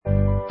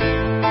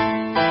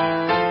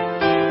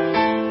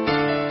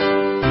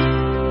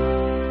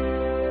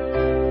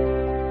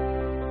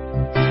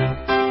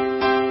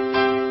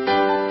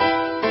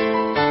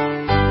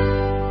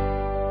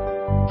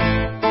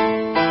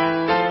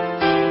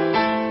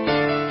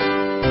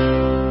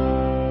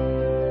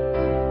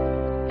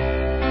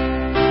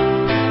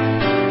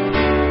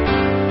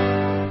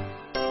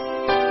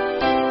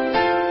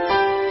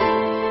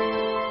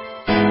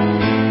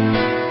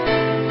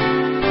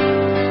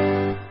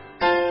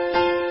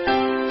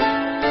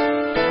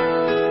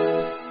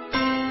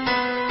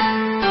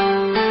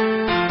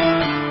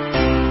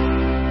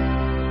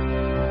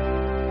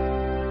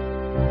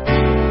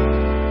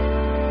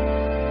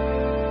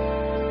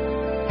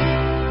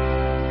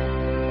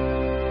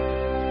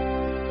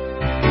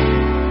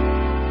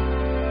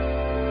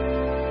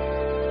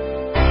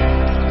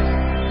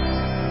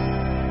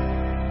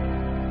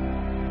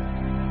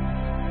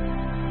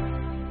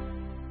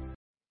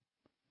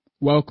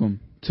Welcome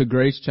to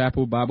Grace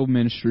Chapel Bible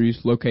Ministries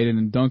located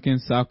in Duncan,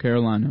 South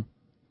Carolina.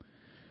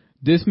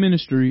 This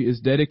ministry is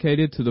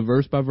dedicated to the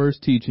verse-by-verse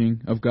teaching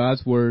of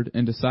God's Word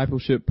and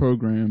discipleship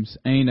programs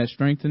aimed at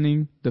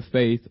strengthening the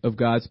faith of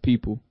God's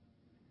people.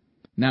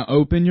 Now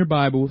open your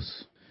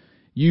Bibles.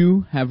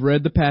 You have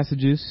read the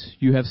passages.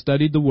 You have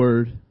studied the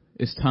Word.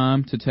 It's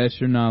time to test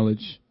your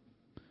knowledge.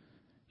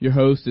 Your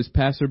host is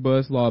Pastor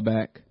Buzz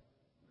Lawback.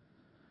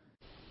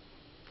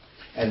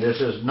 And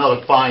this is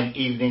another fine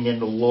evening in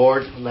the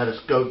Lord. Let us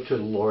go to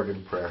the Lord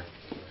in prayer.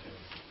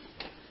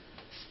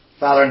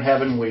 Father in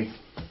heaven, we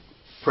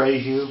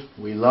praise you.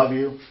 We love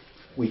you.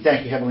 We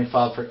thank you, Heavenly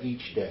Father, for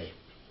each day.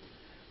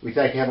 We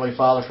thank you, Heavenly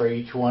Father, for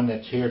each one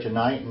that's here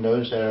tonight and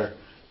those that are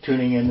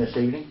tuning in this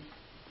evening.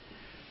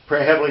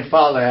 Pray, Heavenly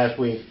Father, as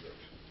we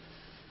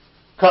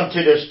come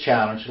to this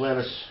challenge, let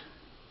us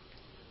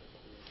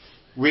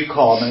may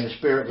the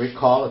Spirit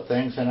recall the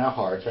things in our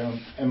hearts.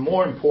 And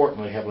more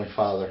importantly, Heavenly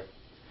Father,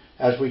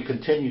 as we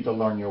continue to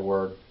learn your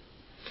word,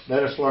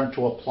 let us learn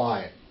to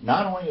apply it.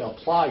 Not only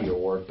apply your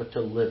word, but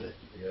to live it.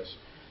 Yes.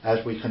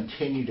 As we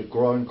continue to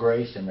grow in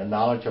grace and the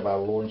knowledge of our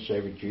Lord and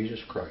Savior Jesus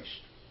Christ,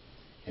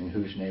 in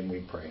whose name we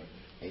pray.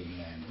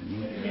 Amen.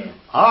 Amen.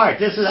 All right,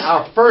 this is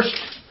our first.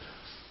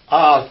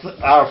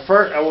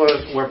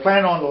 We're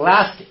planning on the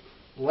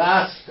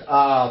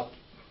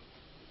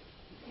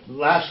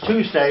last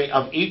Tuesday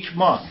of each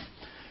month,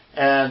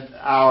 and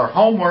our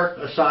homework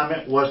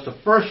assignment was the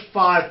first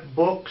 5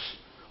 books.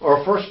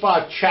 Or first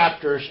 5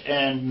 chapters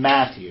in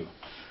Matthew.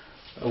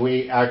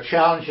 Our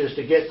challenge is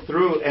to get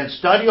through and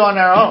study on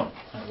our own,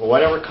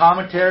 whatever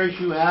commentaries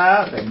you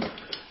have, and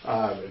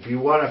if you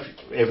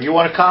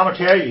want a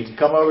commentary, you can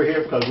come over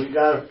here because we've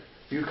got a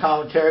few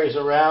commentaries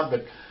around.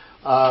 But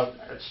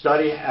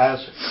study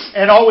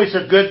and always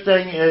a good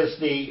thing is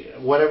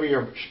whatever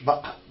your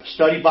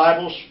study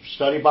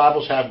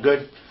Bibles have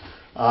good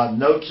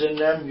notes in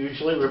them.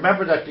 Usually,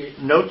 remember that the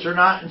notes are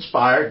not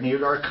inspired,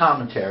 neither are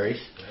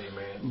commentaries.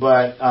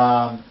 But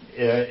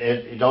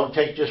it don't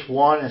take just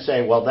one and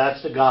say, well,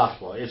 that's the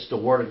gospel. It's the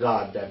Word of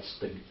God that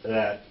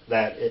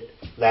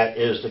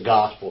is the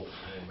gospel.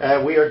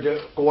 We are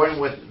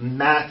going with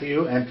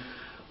Matthew, and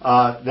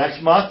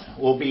next month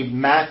will be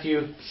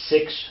Matthew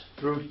 6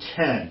 through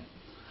 10.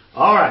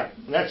 All right,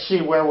 let's see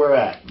where we're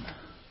at.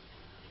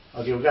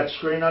 Okay, we got the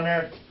screen on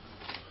there.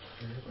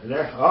 Right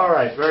there. All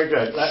right, very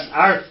good.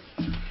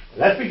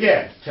 Let's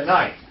begin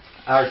tonight.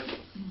 Our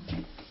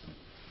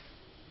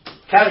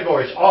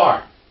categories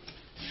are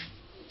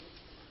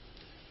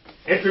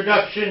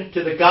Introduction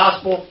to the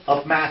Gospel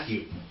of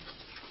Matthew,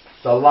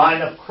 the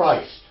line of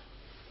Christ,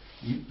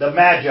 the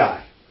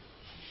Magi,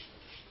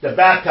 the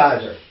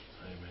Baptizer,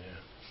 Amen.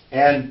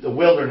 And the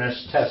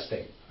wilderness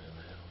testing,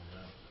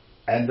 Amen.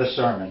 And the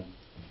sermon.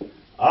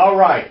 All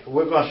right,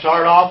 we're going to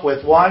start off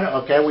with one.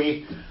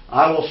 Okay,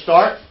 I will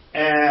start,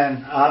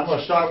 and I'm going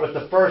to start with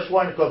the first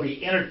one. It's going to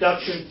be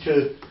Introduction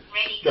to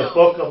the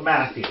Book of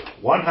Matthew,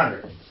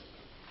 100.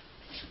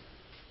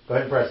 Go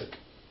ahead and press it.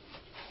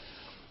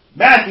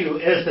 Matthew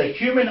is the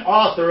human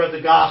author of the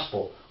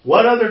gospel.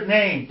 What other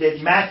name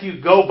did Matthew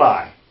go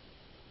by?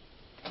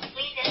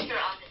 Please enter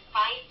on the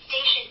 5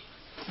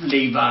 station.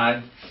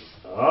 Levi.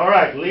 All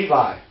right,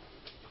 Levi.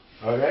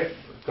 Okay,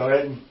 go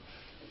ahead and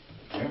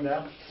bring him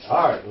down.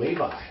 All right,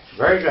 Levi.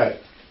 Very good.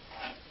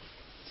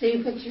 So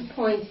you put your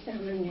points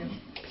down on your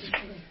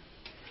paper.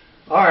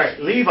 All right,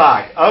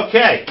 Levi.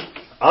 Okay,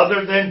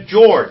 other than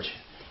George,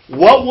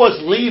 what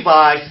was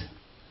Levi's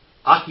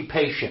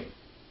occupation?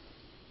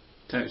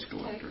 Tax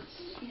collector.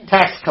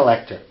 Tax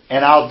collector.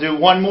 And I'll do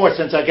one more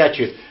since I got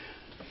you.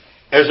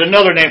 There's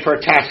another name for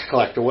a tax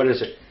collector. What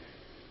is it?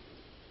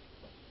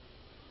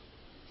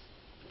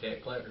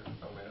 Debt collector.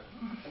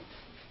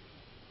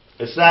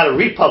 It's not a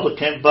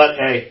Republican, but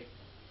a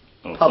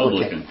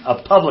publican.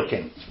 A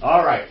publican.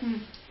 All right.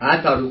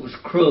 I thought it was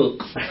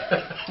crook.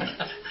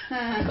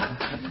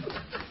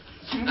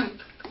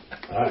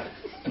 All right.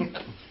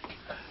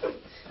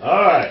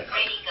 All right.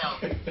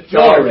 Ready, go.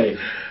 Sorry.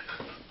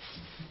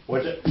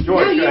 What's it?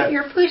 George, no,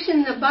 you're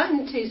pushing the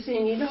button too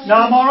soon. You don't. No,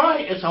 I'm all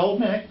right. It's a whole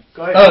minute.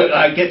 Go ahead. Oh,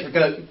 I get to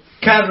go.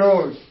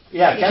 Category.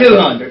 Yeah,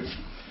 200.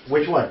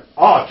 Which one?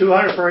 Oh,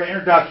 200 for an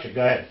introduction.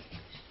 Go ahead.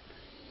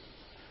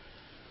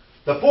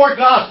 The 4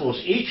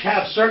 Gospels each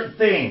have certain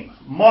theme.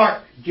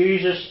 Mark,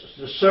 Jesus,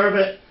 the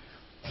servant.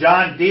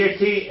 John,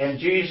 deity, and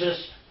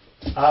Jesus,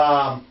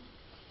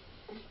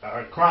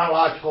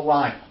 chronological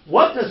line.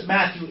 What does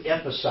Matthew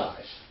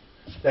emphasize?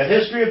 The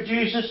history of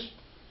Jesus.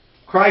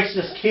 Christ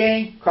is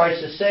King,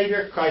 Christ is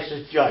Savior, Christ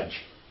is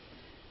Judge.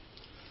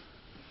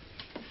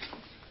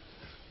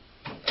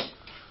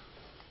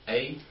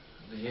 A,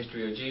 the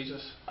history of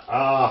Jesus?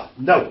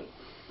 No.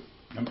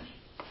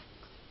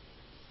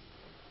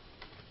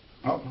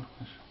 Oh.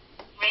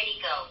 Ready,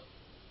 go.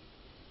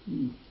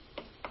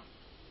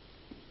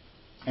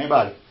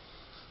 Anybody?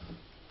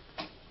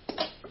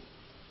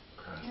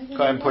 Go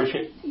ahead and push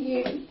it.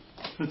 You.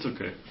 It's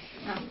okay.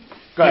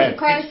 Go ahead.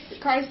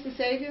 Christ the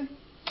Savior?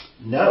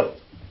 No.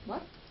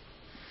 What?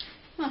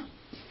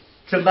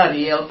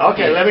 Somebody else.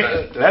 Okay, let me.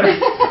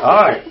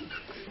 All right.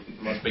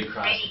 Must be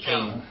Christ the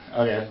King.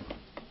 Okay.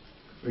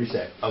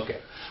 Reset. Okay.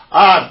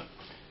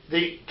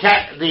 This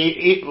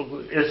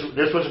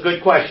was a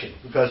good question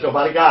because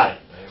nobody got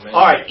it. Amen.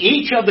 All right.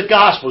 Each of the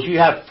Gospels, you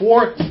have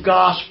 4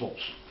 Gospels.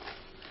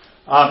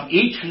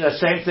 Each the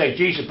same thing,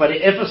 Jesus, but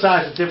it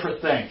emphasizes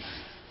different things.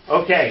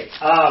 Okay.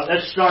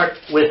 Let's start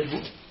with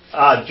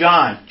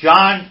John.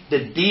 John,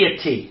 the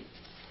deity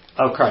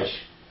of Christ.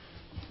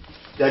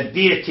 The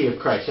deity of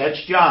Christ.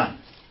 That's John.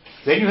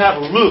 Then you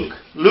have Luke.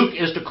 Luke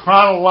is the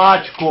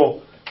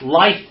chronological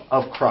life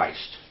of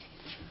Christ.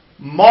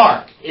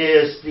 Mark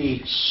is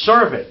the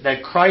servant,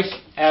 that Christ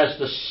as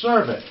the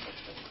servant.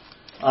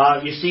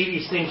 You see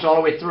these things all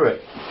the way through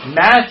it.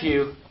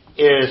 Matthew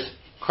is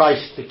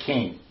Christ the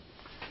King.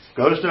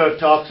 Goes through it,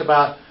 talks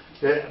about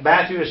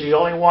Matthew is the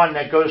only one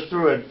that goes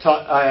through it,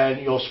 and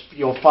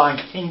you'll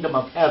find kingdom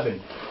of heaven.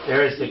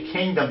 There is the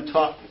kingdom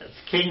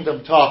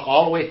talk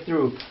all the way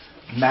through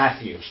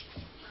Matthew.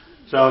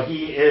 So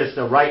he is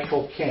the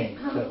rightful king.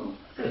 So,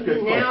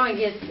 now I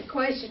get the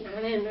question.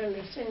 I didn't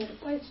understand the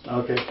question.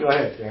 Okay, go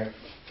ahead there.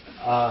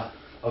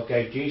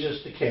 Okay,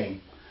 Jesus the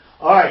King.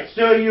 All right,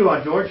 still you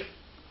on, George.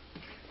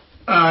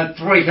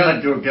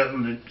 300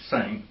 getting the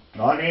same.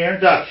 On the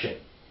introduction.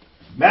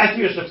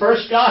 Matthew is the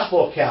first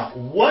gospel account.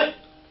 What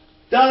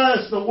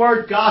does the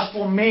word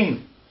gospel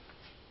mean?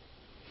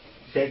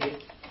 Take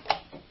it.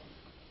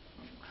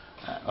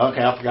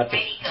 Okay, I forgot to.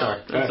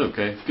 Sorry. That's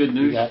okay. Good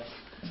news.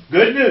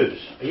 Good news.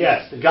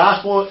 Yes, the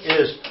gospel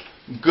is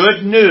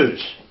good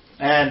news,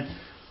 and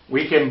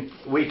we can.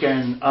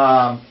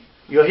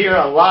 You'll hear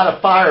a lot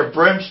of fire and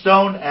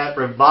brimstone at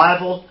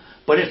revival,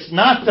 but it's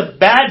not the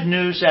bad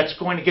news that's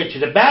going to get you.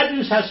 The bad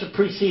news has to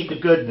precede the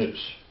good news.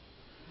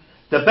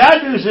 The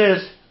bad news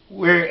is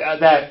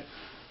that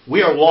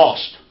we are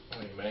lost.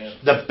 Amen.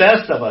 The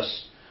best of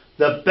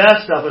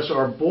us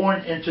are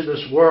born into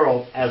this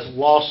world as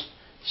lost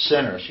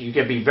sinners. You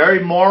can be very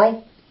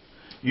moral.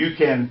 You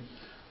can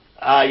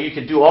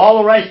do all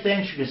the right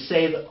things. You can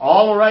say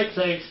all the right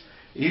things.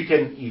 You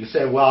can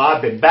say, well,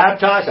 I've been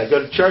baptized. I go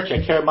to church.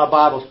 I carry my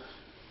Bibles.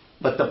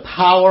 But the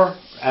power,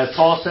 as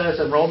Paul says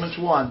in Romans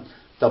 1,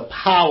 the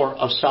power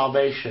of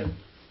salvation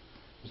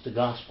is the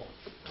gospel.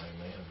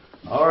 Amen.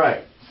 All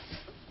right.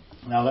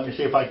 Now let me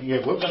see if I can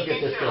get. We're going to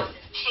get this done.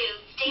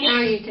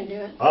 Now you can do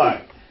it. All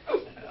right.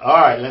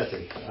 All right. Let's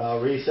see. I'll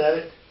reset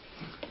it.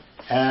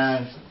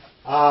 And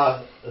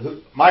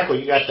Michael,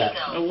 you got that?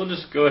 We'll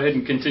just go ahead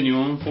and continue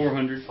on.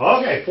 400.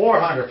 Okay,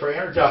 400 for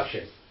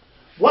introduction.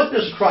 What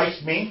does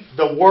Christ mean?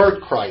 The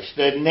word Christ,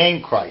 the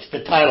name Christ,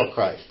 the title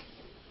Christ.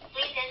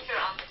 Please enter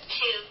on the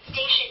 2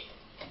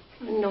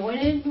 station.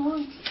 Anointed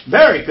one?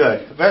 Very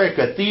good, very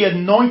good. The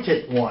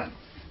anointed one.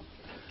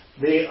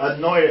 The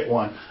anointed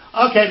one.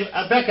 Okay,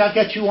 Becca, I'll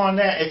get you on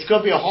that. It's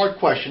going to be a hard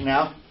question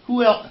now.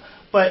 Who else?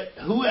 But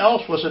who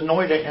else was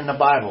anointed in the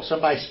Bible?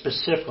 Somebody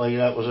specifically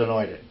that was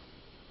anointed.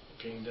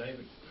 King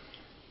David.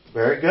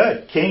 Very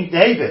good. King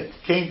David.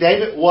 King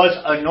David was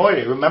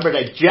anointed. Remember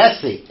that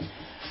Jesse,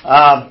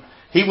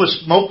 he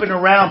was moping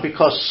around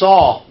because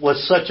Saul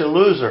was such a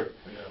loser.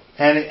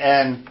 Yeah.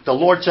 And the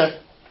Lord said,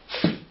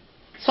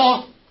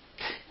 Saul,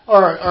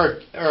 or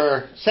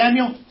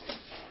Samuel,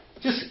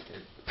 just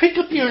pick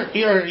up your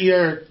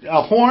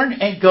horn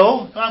and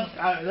go.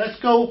 Let's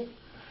go.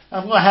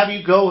 I'm going to have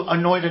you go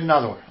anoint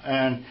another one.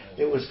 And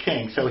it was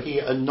king. So he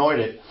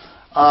anointed.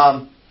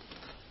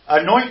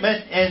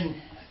 Anointment, and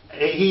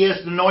he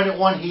is the anointed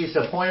one. He is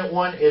the appointed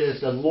one. It is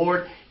the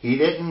Lord. He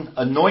didn't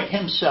anoint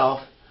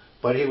himself,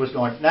 but he was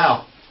anointed.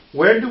 Now,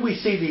 where do we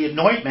see the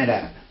anointment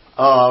at?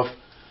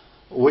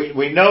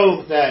 We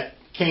know that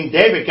King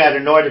David got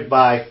anointed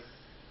by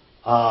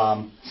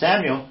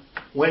Samuel.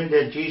 When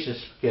did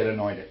Jesus get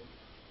anointed?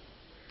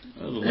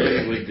 The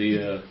lady with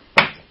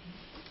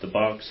the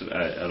box.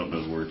 I don't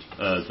know the words.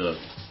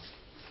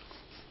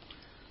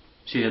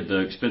 She had the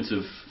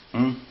expensive.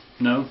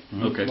 No?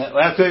 Okay.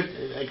 Well,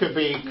 it could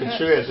be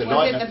considered as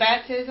anointment. Was it the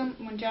baptism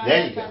when John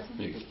there you baptized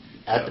him?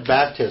 go. At the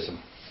baptism.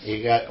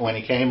 When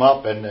he came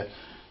up and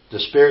the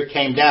Spirit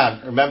came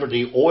down. Remember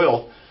the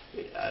oil,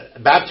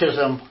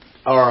 baptism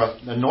or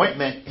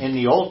anointment in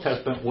the Old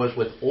Testament was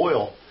with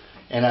oil.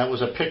 And that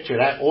was a picture.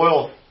 That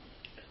oil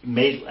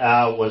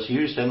was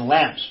used in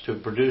lamps to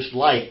produce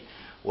light.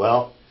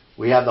 Well,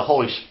 we have the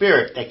Holy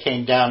Spirit that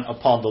came down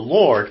upon the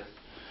Lord,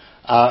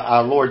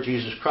 our Lord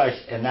Jesus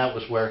Christ, and that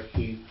was where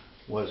he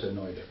was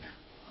anointed.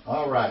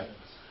 All right.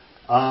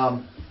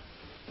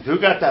 Who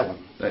got that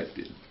one?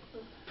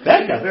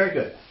 Becca, very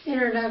good.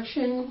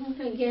 Introduction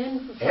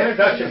again.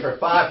 Introduction for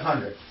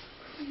 500.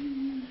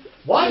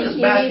 Why does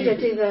you Matthew... need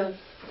to do the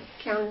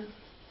counter.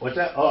 What's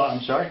that? Oh,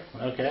 I'm sorry.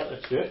 Okay,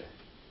 let's do it.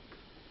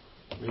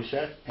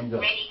 Reset and go.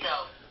 Ready,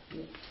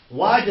 go.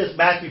 Why does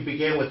Matthew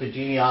begin with the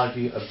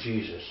genealogy of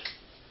Jesus?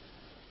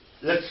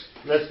 Let's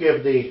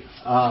give the...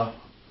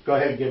 go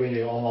ahead and give me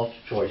the almost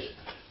choice.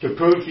 To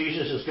prove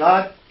Jesus is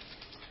God.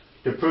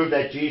 To prove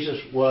that Jesus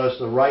was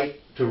the right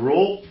to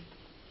rule.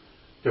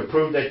 To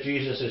prove that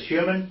Jesus is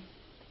human.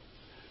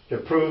 To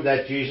prove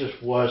that Jesus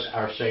was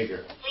our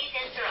Savior. Please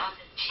enter on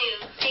the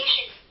 2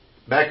 station.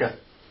 Becca.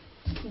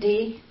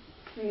 D.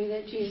 Maybe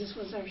that Jesus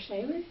was our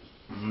Savior?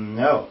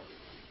 No.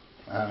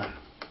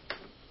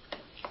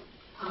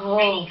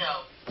 Oh.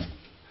 Go.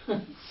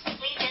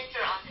 Please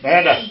enter on the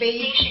Amanda.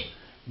 station.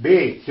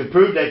 B, to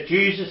prove that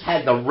Jesus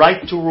had the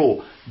right to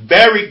rule.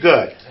 Very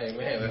good.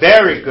 Amen.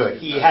 Very good.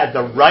 He had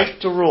the right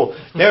to rule.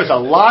 There's a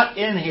lot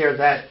in here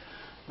that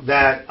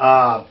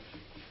the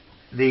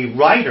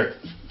writer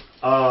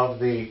of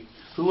the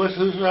who's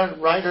the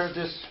writer of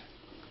this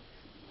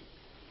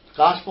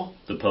gospel?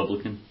 The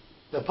publican.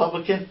 The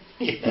publican?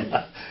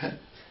 Yeah.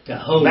 The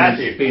Holy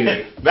Matthew.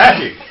 Spirit.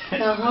 Matthew.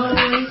 The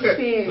Holy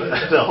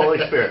Spirit. The Holy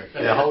Spirit.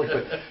 The Holy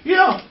Spirit. You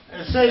know,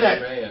 say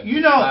that. Amen.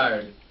 You know,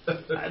 Fired.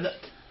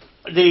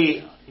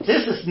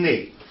 this is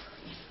neat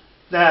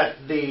that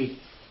the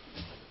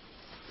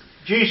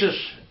Jesus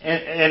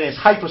and his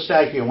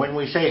hypostatic union. When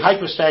we say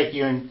hypostatic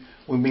union,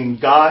 we mean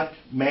God,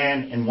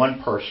 man, and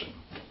one person.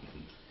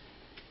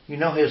 You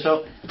know,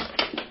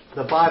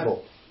 the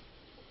Bible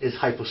is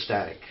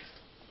hypostatic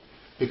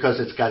because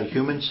it's got a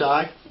human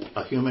side,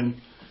 the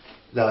human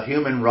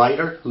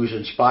writer who's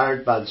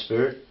inspired by the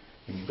Spirit,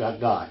 and you've got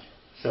God.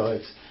 So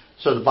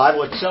the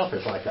Bible itself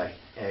is like a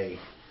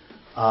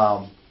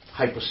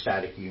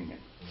hypostatic union.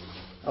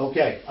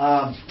 Okay,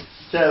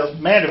 so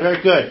man,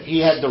 very good. He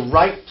had the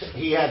right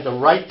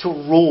to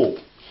rule.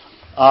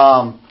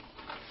 I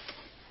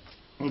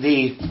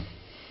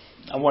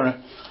want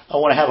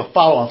to have a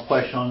follow-on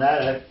question on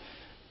that.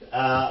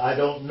 I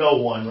don't know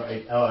one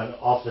right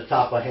off the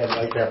top of my head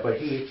right there, but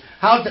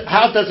how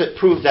does it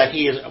prove that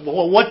he is?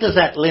 Well, what does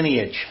that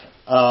lineage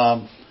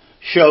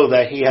show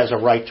that he has a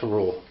right to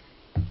rule?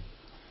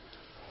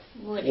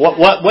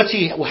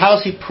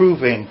 How's he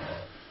proving?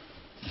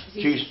 Is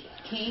he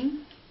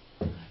king?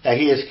 That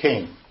he is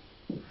king.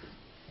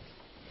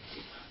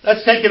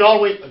 Let's take it all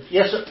the way.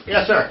 Yes, sir.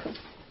 Yes, sir.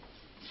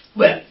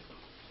 Well,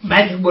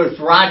 Matthew was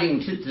writing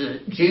to the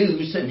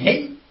Jews, and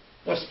he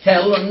was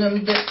telling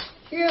them that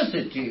he is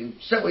a Jew.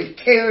 So he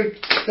carried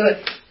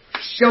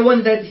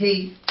showing that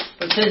he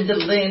was in the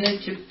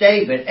lineage of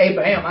David,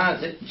 Abraham,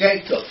 Isaac,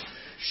 Jacob,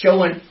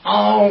 showing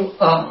all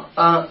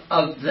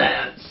of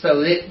that.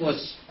 So it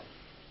was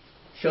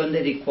showing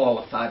that he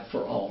qualified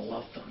for all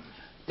of them.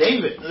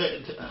 David,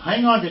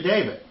 hang on to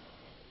David.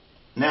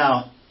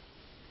 Now,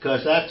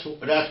 because that's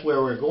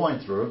where we're going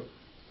through.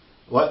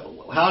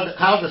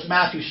 How does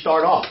Matthew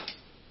start off?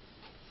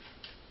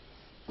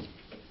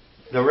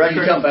 The record.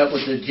 You talking about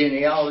with the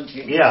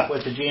genealogy? Yeah,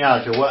 with the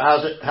genealogy.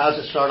 How's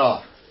it start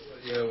off?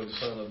 Yeah, with the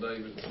son of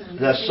David.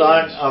 The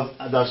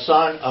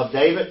son of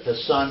David, the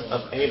son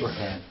of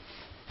Abraham.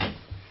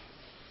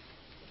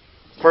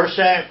 First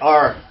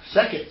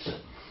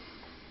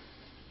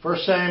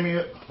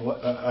Samuel.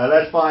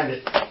 Let's find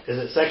it. Is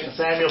it 2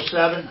 Samuel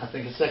 7? I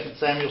think it's 2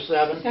 Samuel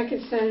 7. 2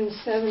 Samuel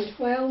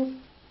 7:12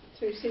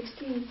 through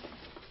 16.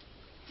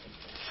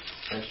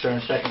 Let's turn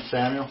to 2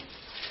 Samuel.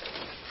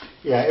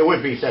 Yeah, it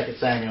would be 2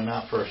 Samuel,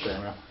 not 1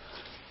 Samuel.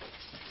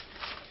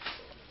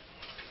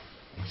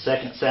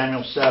 2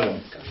 Samuel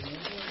 7.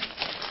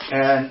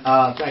 And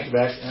thank you,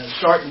 Beck. And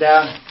starting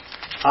down,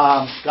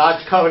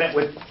 God's covenant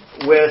with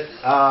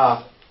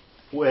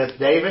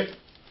David,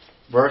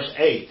 verse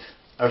 8.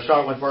 Or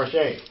start with verse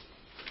 8.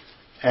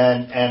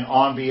 And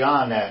on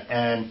beyond that.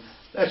 And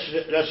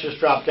let's just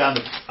drop down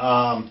to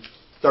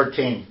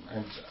 13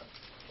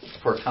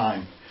 for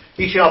time.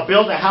 He shall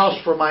build a house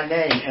for my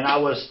name, and I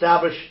will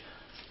establish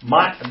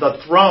the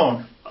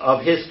throne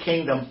of his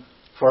kingdom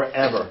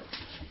forever.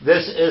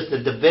 This is the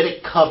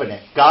Davidic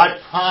covenant. God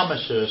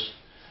promises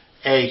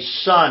a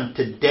son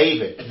to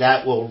David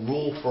that will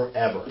rule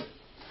forever.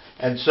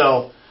 And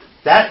so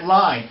that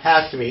line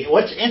has to be.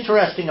 What's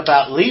interesting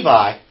about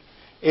Levi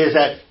is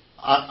that,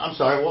 I'm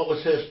sorry, what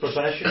was his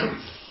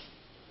profession?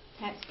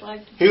 Tax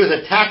collector. He was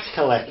a tax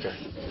collector.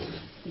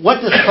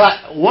 What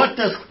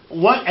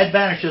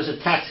advantage does a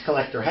tax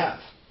collector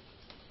have?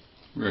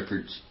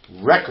 Records.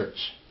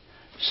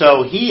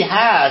 So he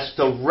has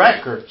the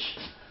records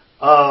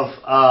of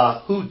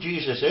who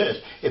Jesus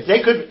is. If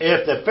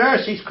the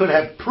Pharisees could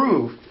have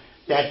proved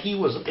that he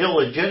was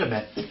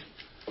illegitimate,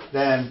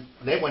 then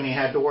they wouldn't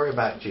have had to worry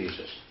about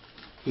Jesus.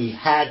 He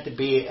had to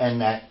be in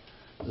that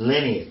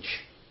lineage.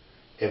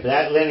 If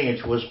that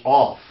lineage was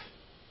off.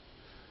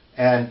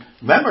 And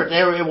remember,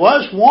 there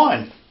was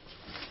one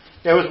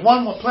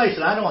place,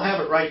 and I don't have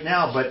it right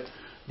now, but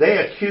they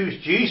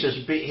accused Jesus.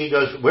 He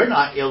goes, we're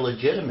not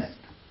illegitimate.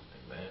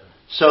 Amen.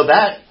 So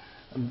that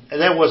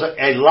there was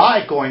a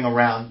lie going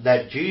around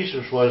that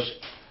Jesus was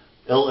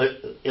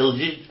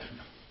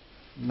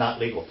not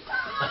legal.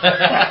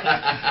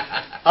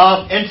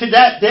 And to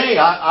that day,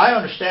 I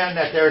understand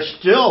that there's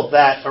still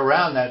that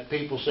around that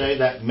people say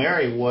that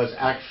Mary was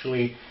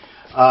actually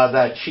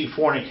that she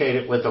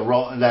fornicated with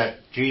that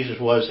Jesus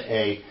was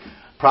a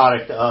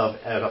product of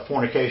a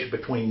fornication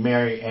between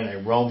Mary and a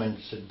Roman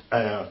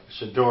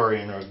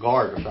centurion or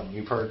guard or something.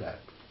 You've heard that.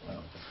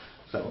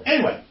 So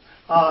anyway,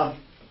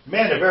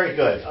 Amanda, very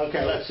good.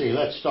 Okay, let's see.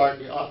 Let's start.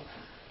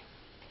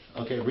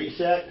 Okay,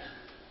 reset.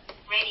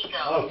 Ready,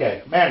 go.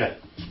 Okay, Amanda.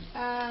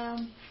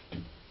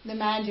 The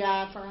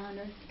Magi for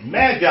 100.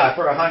 Magi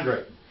for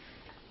 100.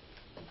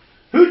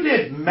 Who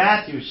did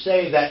Matthew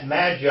say that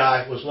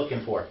Magi was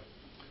looking for?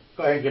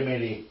 Go ahead and give me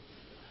the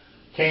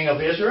King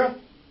of Israel?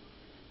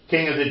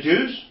 King of the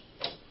Jews?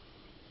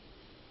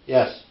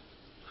 Yes.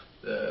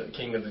 The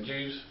King of the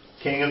Jews.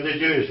 King of the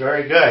Jews.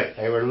 Very good.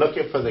 They were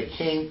looking for the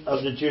King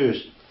of the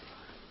Jews.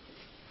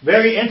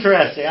 Very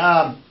interesting.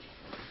 And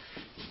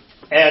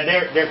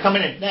they're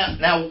coming in.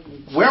 Now,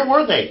 where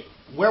were they?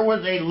 Where were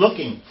they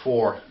looking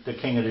for the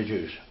King of the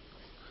Jews?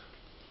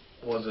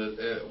 Was it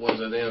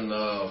in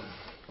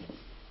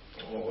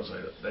what was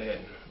it? They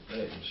hadn't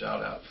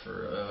shout out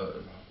for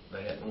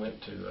they hadn't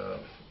went to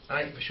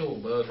I ain't for sure,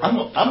 Buzz. I'm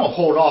gonna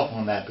hold off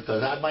on that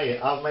because I may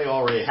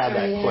already have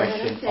that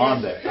question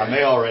on there. I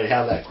may already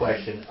have that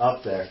question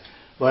up there.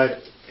 But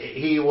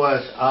he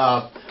was.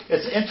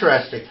 It's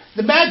interesting.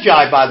 The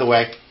Magi, by the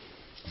way,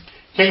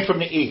 came from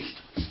the east.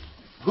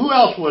 Who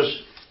else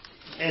was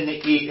in the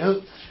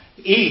east?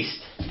 East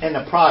in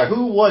the prior.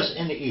 Who was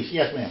in the east?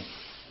 Yes, ma'am.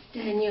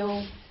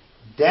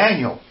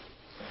 Daniel.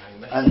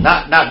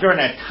 Not during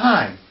that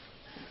time,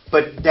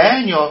 but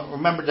Daniel.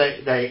 Remember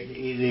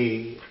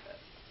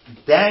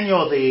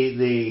Daniel,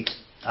 the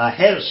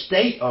head of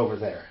state over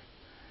there,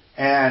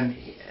 and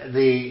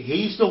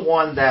he's the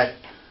one that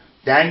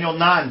Daniel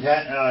 9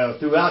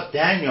 throughout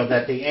Daniel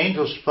that the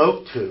angel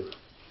spoke to,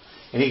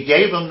 and he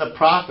gave him the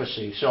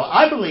prophecy. So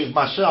I believe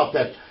myself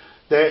that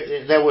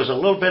there was a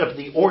little bit of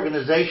the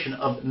organization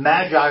of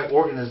Magi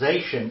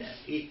organization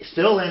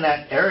still in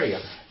that area.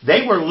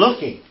 They were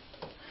looking.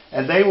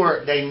 And they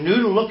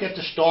knew to look at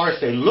the stars.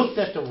 They looked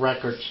at the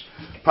records.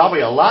 Probably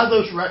a lot of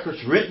those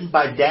records written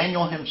by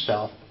Daniel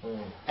himself.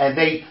 And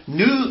they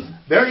knew,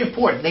 very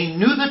important, they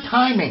knew the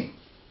timing.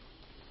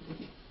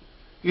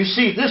 You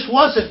see, this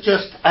wasn't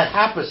just a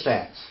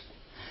happenstance.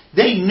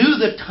 They knew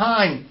the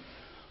time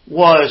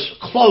was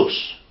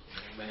close.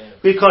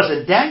 Because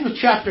in Daniel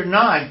chapter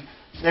 9,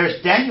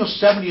 there's Daniel's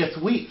 70th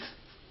week.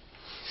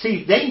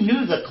 See, they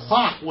knew the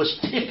clock was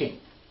ticking.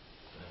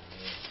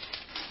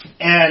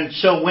 And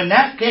so when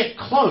that gets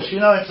close,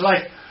 it's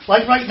like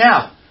right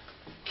now,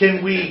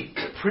 can we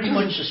pretty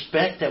much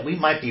suspect that we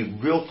might be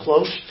real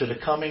close to the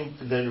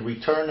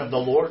return of the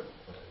Lord?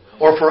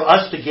 Or for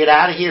us to get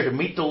out of here to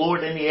meet the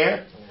Lord in the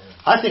air?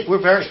 I think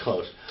we're very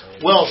close.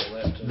 Well,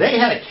 they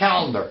had a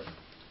calendar.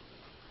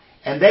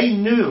 And they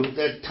knew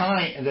that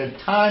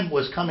time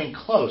was coming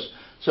close.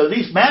 So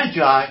these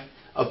Magi,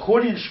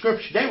 according to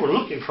Scripture, they were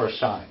looking for a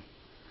sign.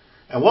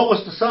 And what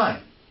was the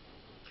sign?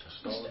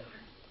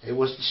 It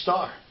was the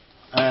star.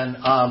 And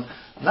I'm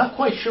not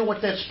quite sure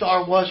what that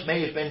star was.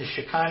 May have been the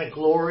Shekinah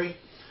glory.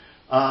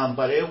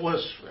 But it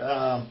was,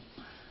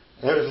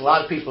 there was a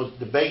lot of people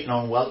debating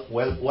on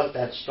what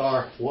that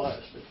star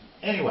was. But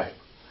anyway,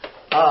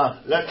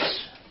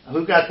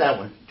 who got that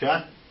one?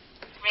 John?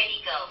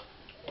 Ready, go.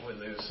 Was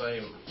it the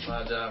same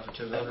Magi for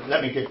 200?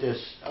 Let me get this.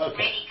 Okay.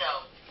 Ready,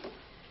 go.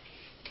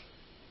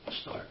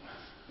 Start.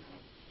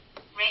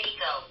 Ready,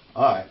 go.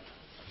 All right.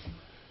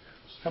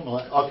 Come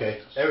on.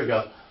 Okay, there we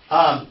go.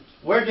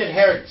 Where did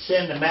Herod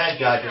send the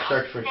Magi to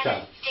search for a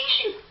child?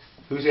 Station.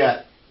 Who's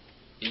that?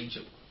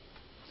 Egypt.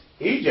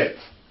 Egypt.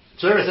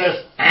 Service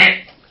says.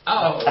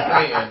 Oh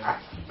man.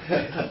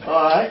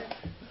 All right.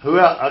 Who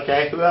else?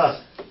 Okay. Who else?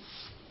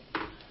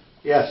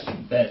 Yes.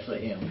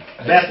 Bethlehem.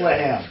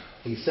 Bethlehem.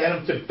 He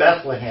sent them to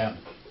Bethlehem.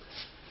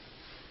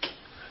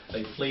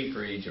 They flee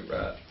for Egypt,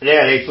 right?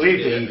 Yeah, they flee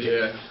to Egypt.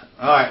 Yeah.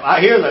 All right.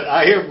 I hear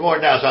them going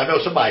down, so I know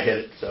somebody hit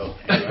it. So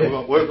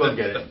anyway, we're going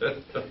to get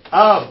it.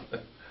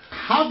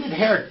 How did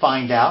Herod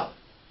find out?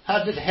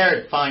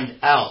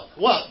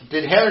 Well,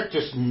 did Herod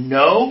just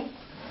know?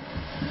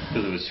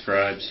 Because of his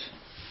scribes.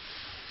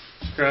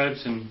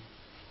 And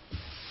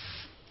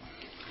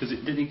because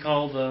did he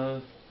call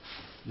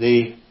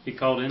he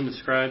called in the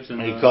scribes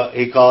and he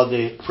called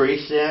the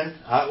priests in.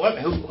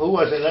 Who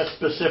was it? That's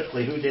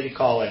specifically who did he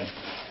call in?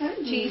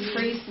 Chief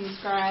priests and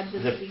scribes.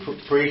 The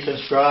priests and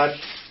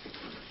scribes.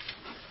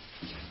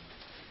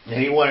 And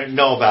he wanted to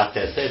know about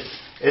this.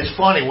 It's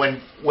funny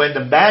when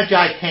the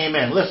Magi came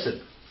in.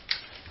 Listen,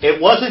 it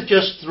wasn't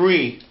just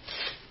three.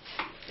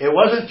 It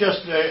wasn't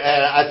just.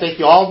 I think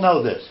you all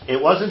know this.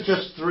 It wasn't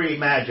just three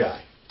Magi.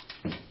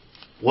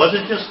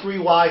 Wasn't just three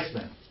wise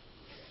men.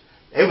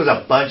 It was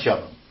a bunch of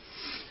them.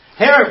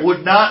 Herod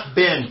would not have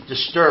been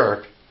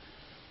disturbed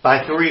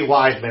by three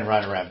wise men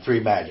running around,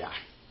 three Magi.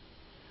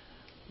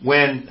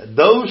 When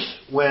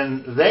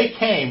they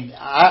came,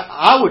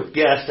 I would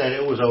guess that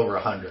it was over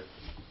 100.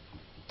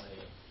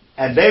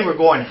 And they were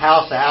going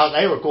house to house.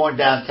 They were going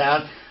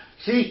downtown.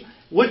 See,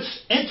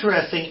 what's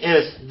interesting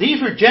is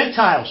these were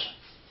Gentiles.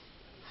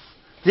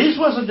 These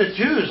wasn't the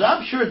Jews.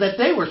 I'm sure that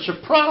they were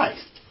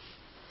surprised.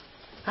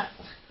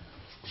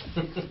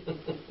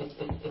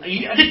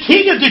 The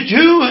King of the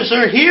Jews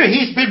are here.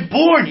 He's been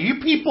born. You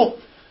people,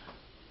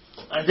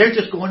 they're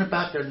just going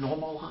about their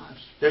normal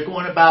lives. They're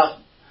going about,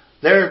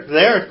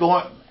 they're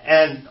going,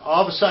 and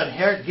all of a sudden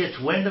Herod gets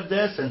wind of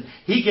this and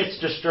he gets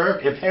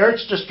disturbed. If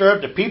Herod's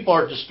disturbed, the people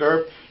are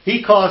disturbed.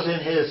 He calls in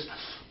his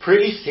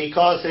priests. He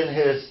calls in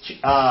his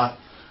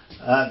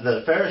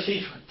the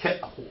Pharisees.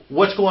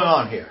 What's going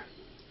on here?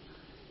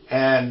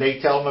 and they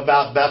tell them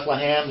about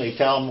Bethlehem. They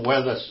tell them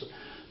where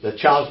the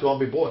child's going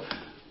to be born.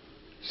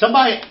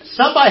 Somebody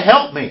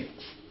help me.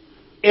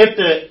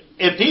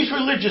 If these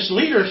religious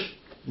leaders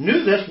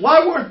knew this,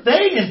 why weren't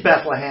they in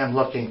Bethlehem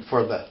looking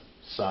for the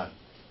son,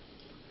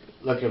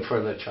 looking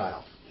for the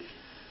child?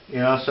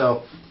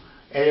 So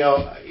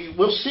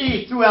we'll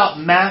see throughout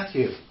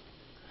Matthew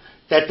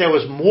that there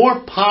was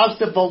more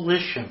positive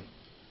volition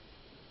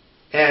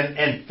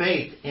and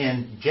faith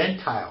in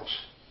Gentiles.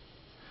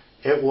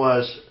 It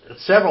was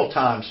several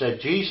times that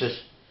Jesus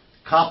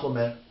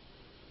complimented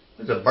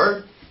the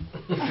bird.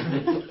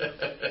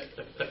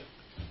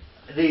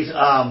 He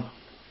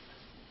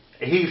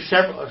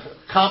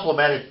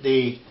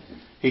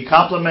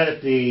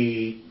complimented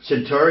the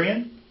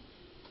centurion,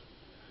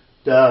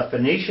 the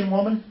Phoenician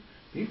woman.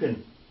 You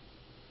can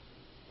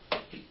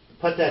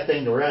put that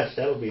thing to rest.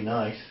 That would be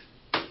nice.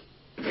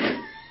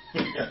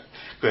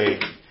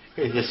 Great.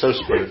 You're so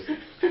smooth.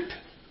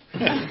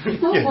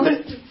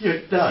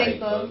 You're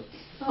done.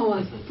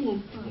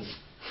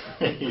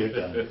 You're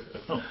done.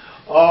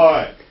 All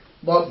right.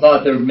 What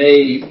bothered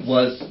me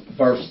was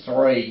verse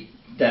 3,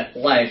 that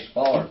last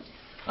part.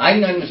 I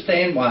can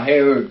understand why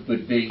Herod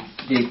would be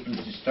deeply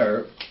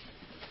disturbed.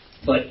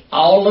 But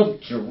all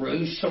of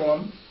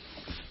Jerusalem,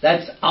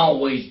 that's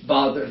always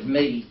bothered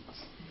me.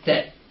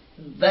 That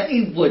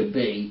they would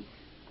be,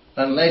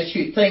 unless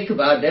you think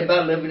about it,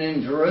 everybody living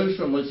in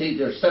Jerusalem was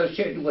either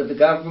associated with the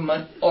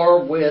government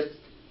or with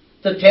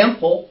the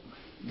temple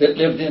that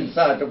lived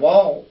inside the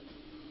wall.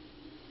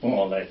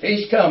 Well, if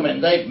he's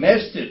coming, they've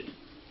missed it.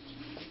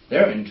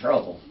 They're in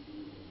trouble.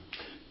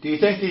 Do you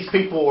think these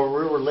people were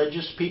real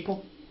religious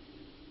people?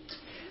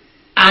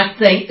 I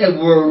think they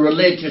were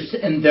religious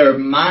in their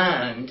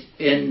mind,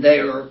 they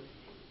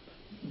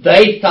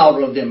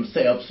thought of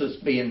themselves as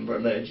being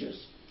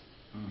religious.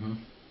 Mm-hmm.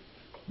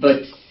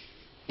 But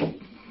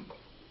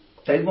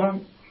they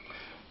weren't.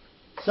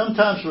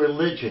 Sometimes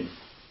religion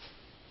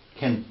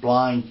can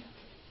blind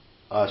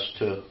us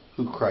to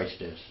who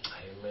Christ is.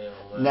 Amen.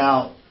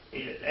 Now,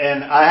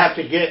 and I have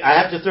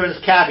to throw this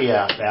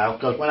caveat out,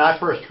 because when I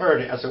first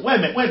heard it, I said, wait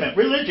a minute,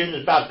 religion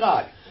is about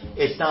God.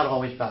 It's not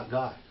always about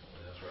God.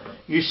 That's right.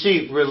 You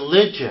see,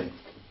 religion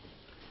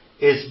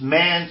is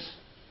man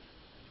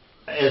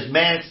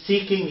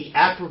seeking the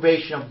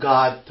approbation of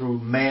God through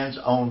man's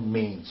own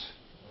means.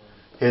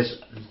 His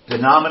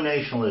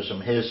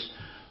denominationalism,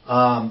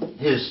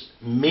 his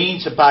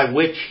means by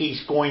which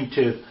he's going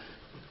to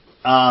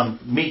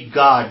meet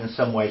God in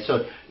some way.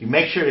 So you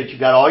make sure that you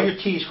got all your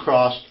T's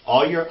crossed,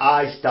 all your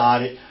I's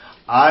dotted.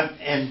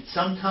 And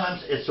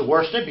sometimes it's the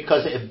worst thing,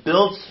 because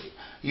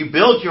you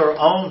build your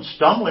own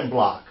stumbling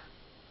block.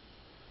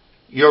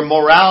 Your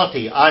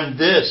morality. I'm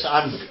this.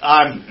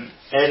 And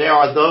there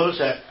are those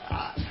that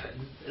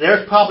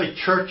there's probably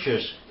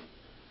churches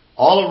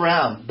all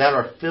around that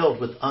are filled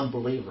with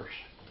unbelievers.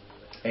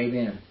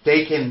 Amen.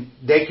 They can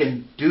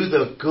do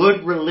the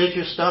good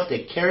religious stuff.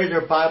 They carry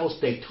their Bibles.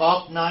 They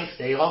talk nice.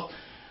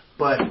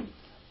 But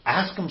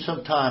ask them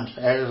sometimes.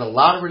 There's a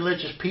lot of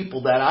religious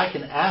people that I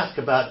can ask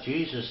about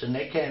Jesus, and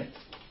they can't.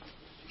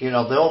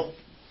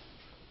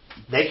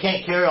 They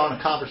can't carry on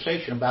a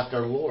conversation about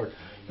their Lord.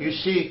 You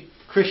see,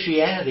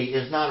 Christianity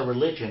is not a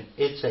religion.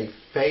 It's a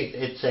faith.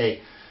 It's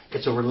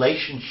a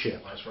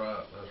relationship. That's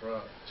right.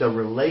 It's a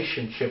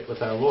relationship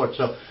with our Lord.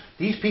 So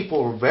these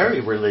people were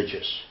very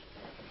religious.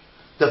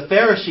 The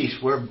Pharisees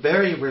were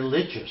very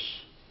religious.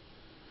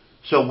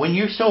 So when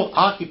you're so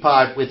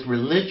occupied with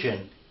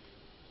religion,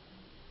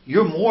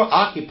 you're more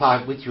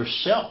occupied with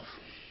yourself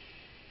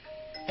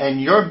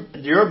and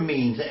your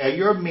means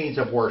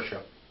of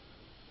worship,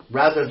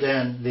 rather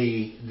than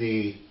the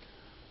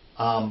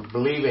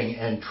believing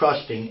and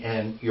trusting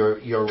in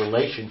your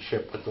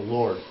relationship with the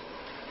Lord.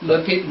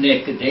 Look at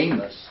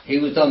Nicodemus. He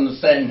was on the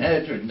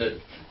Sanhedrin,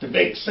 the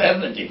big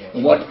 70.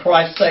 And what did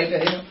Christ say to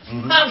him?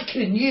 Mm-hmm. How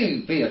can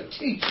you be a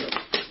teacher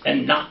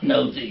and not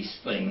know these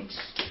things?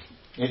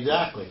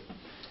 Exactly.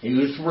 He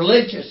was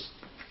religious.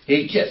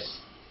 You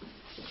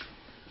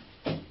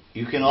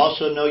can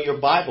also know your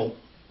Bible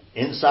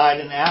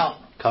inside and out,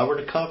 cover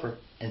to cover,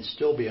 and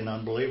still be an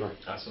unbeliever.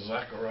 That's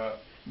exactly right.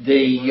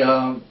 The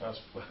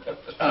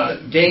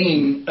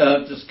dean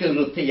of the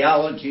School of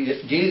Theology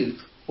at Duke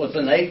was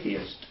an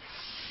atheist.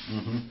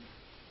 Mm-hmm.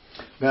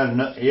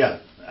 Yeah.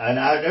 And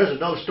there's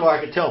another story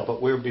I could tell, but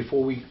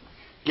before we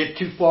get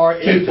too far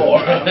into it.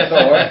 I'm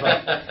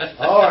sorry.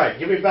 All right,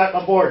 give me back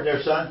my board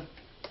there, son.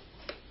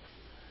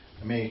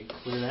 Let me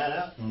clear that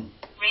out.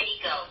 Ready,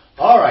 go.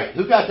 All right,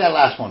 who got that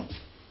last one?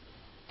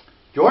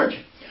 George?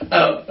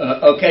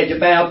 Okay, to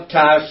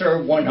baptize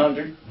her,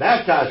 100.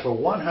 Baptized for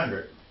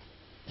 100.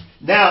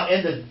 Now,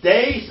 in the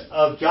days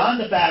of John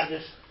the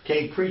Baptist,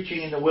 came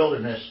preaching in the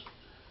wilderness,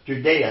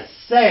 Judea,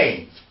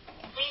 saying,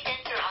 Please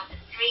enter on the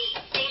 3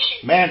 station.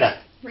 Amanda.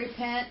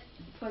 Repent,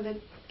 for the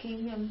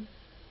kingdom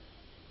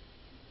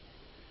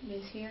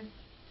is here.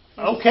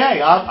 Okay,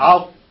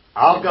 I'll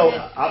go.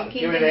 Repent, I'll the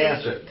give you kingdom the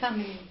is answer.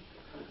 coming.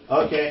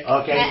 Okay.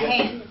 At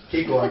hand.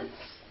 Keep going.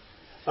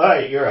 All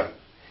right, you're up.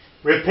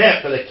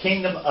 Repent, for the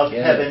kingdom of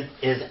heaven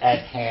is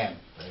at hand.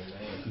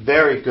 Amen.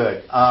 Very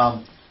good.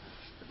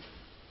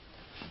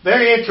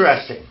 Very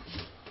interesting.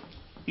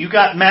 You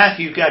got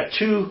Matthew. You got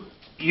two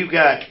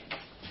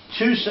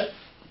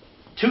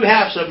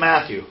halves of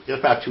Matthew. Just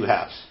about two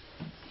halves.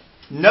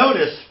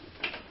 Notice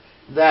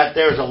that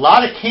there's a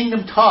lot of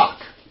kingdom talk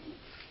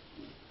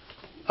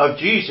of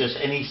Jesus,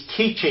 and he's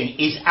teaching.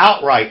 He's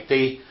outright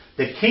the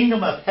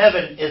kingdom of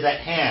heaven is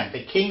at hand.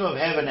 The kingdom of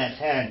heaven at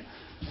hand.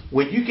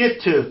 When you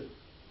get to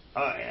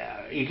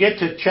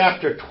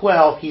chapter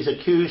 12, he's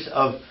accused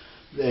of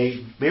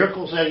the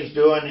miracles that he's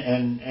doing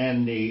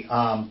and the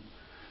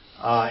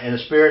in the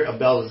spirit of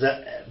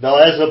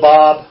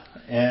Beelzebub,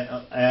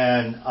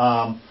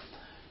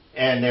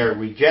 and they're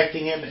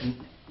rejecting him. And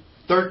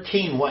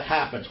 13, what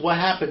happens? What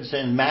happens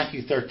in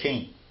Matthew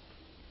 13?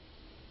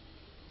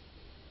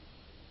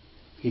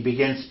 He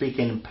begins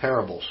speaking in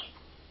parables.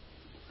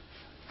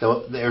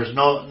 So there's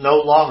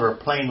no longer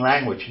plain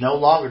language. No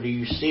longer do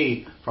you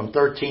see from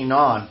 13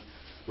 on,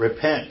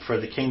 repent, for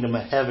the kingdom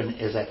of heaven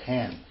is at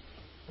hand.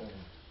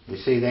 You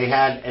see, they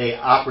had an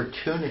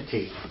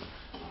opportunity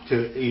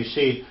to. You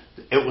see,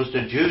 it was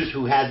the Jews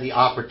who had the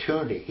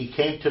opportunity. He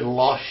came to the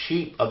lost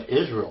sheep of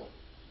Israel.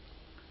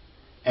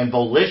 And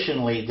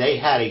volitionally, they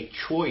had a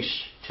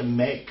choice to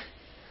make.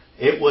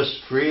 It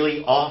was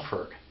freely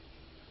offered.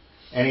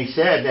 And he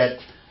said that,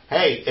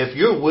 hey, if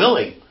you're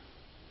willing,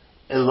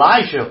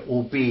 Elijah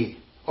will be,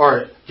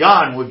 or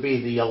John would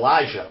be the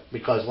Elijah,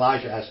 because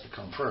Elijah has to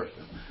come first.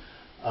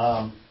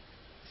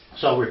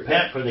 So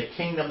repent, for the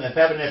kingdom of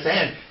heaven is at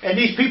hand. And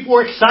these people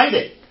were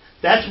excited.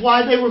 That's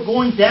why they were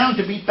going down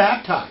to be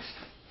baptized.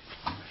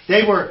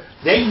 They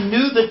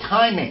knew the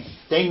timing.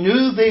 They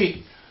knew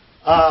that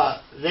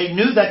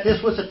this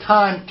was a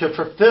time to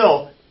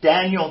fulfill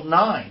Daniel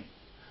 9.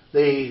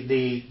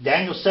 The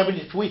Daniel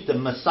 70th week, the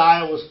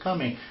Messiah was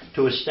coming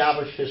to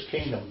establish his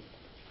kingdom.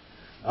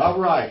 All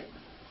right.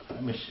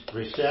 Let me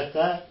reset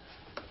that.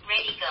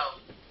 Ready,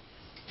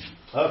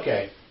 go.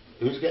 Okay.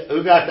 Who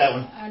got that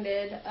one? I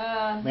did.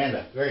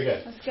 Amanda. Very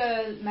good. Let's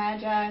go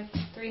Magi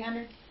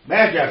 300.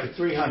 Magi for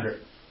 300.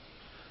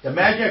 The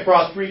Magi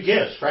brought 3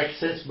 gifts,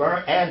 frankincense,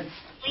 myrrh, and...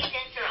 Please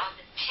enter on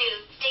the 2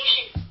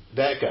 station.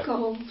 Becca.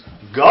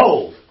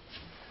 Gold.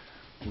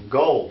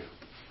 Gold.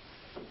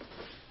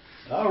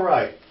 All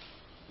right.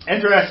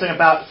 Interesting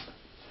about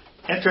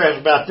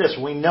this.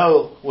 We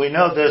know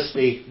this,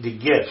 the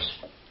gifts.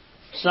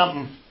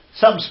 Something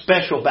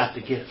special about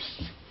the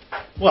gifts.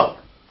 Well,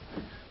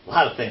 a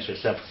lot of things are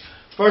simple.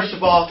 First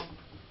of all,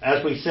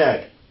 as we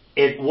said,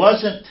 it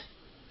wasn't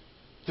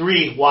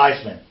 3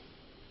 wise men.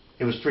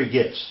 It was 3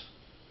 gifts.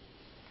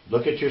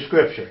 Look at your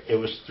scripture. It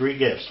was 3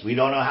 gifts. We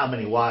don't know how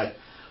many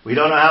we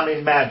don't know how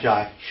many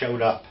Magi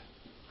showed up.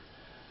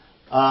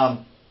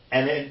 And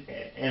in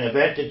an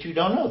event that you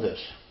don't know this.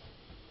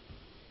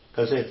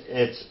 Because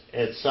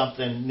it's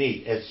something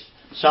neat. It's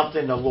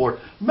something the Lord...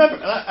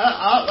 Remember,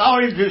 I'll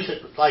introduce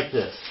it like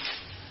this.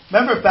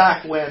 Remember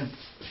back when...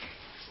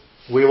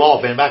 We've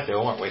all been back there,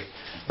 weren't we?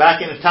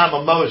 Back in the time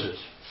of Moses.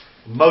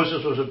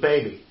 Moses was a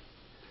baby.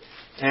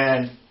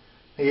 And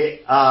the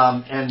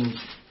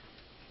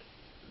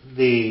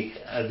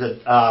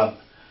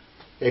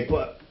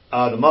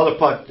mother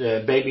put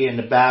the baby in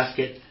the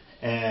basket,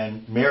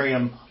 and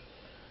Miriam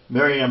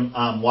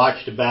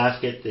watched the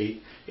basket.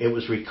 It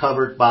was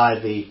recovered by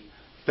the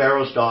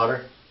Pharaoh's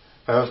daughter.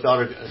 Pharaoh's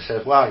daughter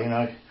says, "Wow,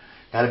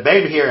 got a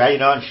baby here,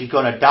 and she's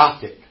going to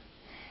adopt it."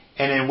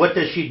 And then what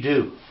does she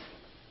do?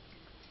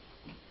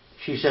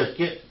 She says,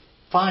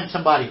 "Find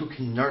somebody who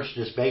can nurse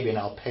this baby, and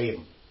I'll pay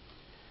him."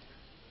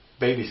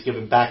 Baby's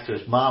given back to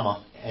his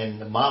mama, and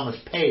the mama's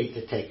paid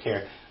to take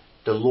care.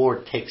 The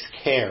Lord takes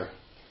care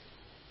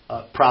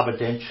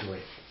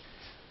providentially.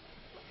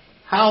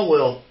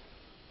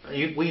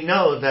 We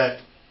know that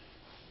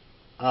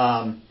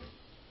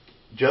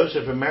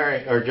Joseph's going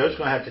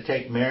to have to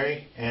take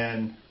Mary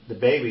and the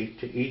baby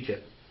to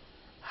Egypt.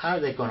 How are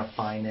they going to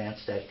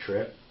finance that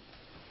trip?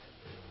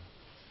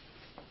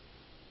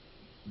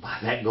 By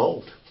that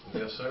gold.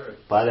 Yes, sir.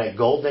 By that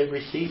gold they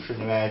received from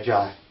the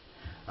Magi.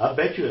 I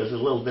bet you it was a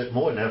little bit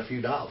more than a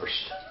few dollars.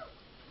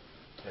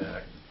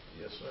 Yeah.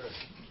 Yes, sir.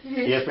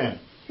 Yes, ma'am.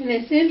 And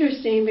it's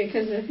interesting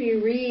because if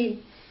you read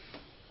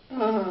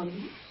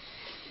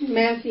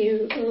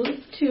Matthew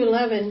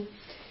 2:11,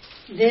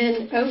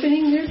 then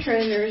opening their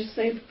treasures,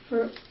 they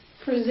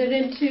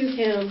presented to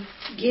him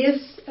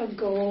gifts of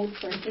gold,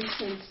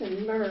 frankincense,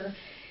 and myrrh.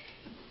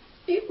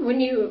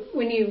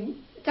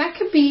 That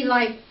could be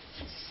like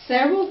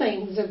several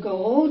things of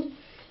gold.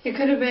 It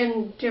could have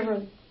been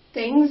different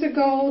things of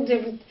gold,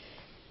 different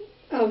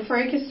of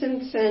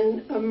frankincense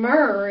and of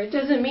myrrh. It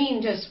doesn't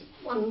mean just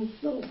one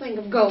little thing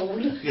of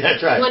gold.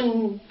 That's right.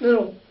 One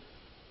little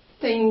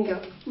thing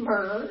of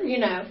myrrh,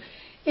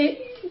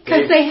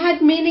 because they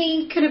had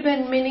many. Could have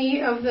been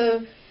many of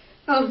them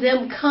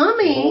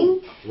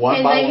coming,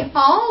 and they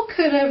all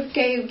could have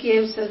gave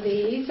gifts of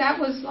these. That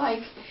was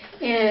like,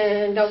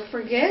 and don't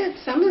forget,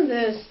 some of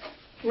this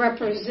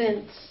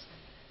represents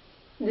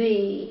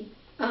the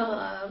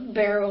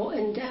burial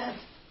and death.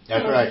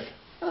 That's right.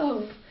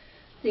 Of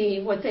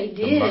what they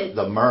did.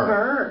 The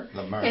myrrh.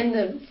 The myrrh. And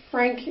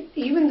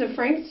even the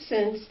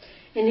frankincense.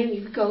 And if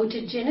you go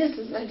to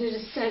Genesis, I did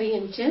a study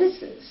in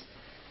Genesis.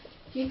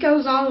 It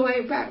goes all the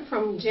way back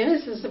from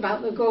Genesis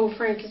about the gold,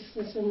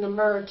 frankincense, and the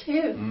myrrh too.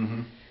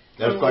 Mm-hmm.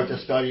 That's quite the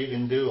study you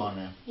can do on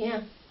that.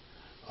 Yeah.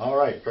 All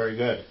right, very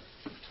good.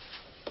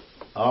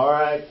 All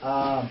right.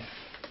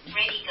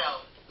 Ready, go.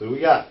 Who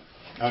we got?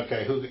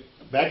 Okay,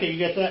 Becky, you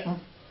get that one?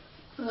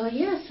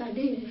 Yes, I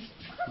did.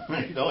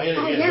 Don't hit it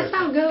I yet. guess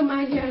I'll go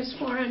Magi's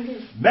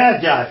 400.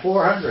 Magi,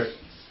 400.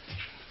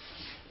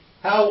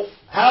 How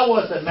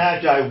was the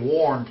Magi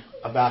warned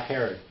about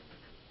Herod?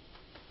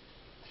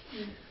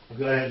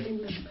 Go ahead.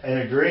 In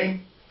a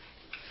dream?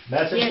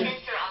 Message? Sensor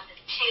on the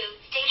 2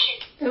 station.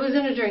 It was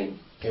in a dream.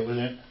 It was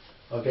in.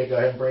 Okay, go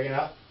ahead and bring it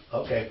up.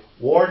 Okay,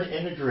 warned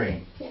in a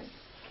dream. Yes.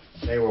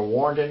 They were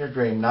warned in a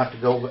dream not to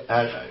go.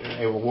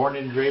 They were warned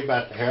in a dream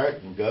about the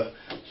Herod and go.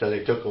 So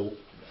they took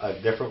a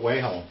different way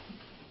home.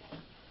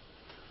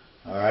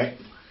 All right,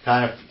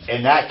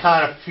 and that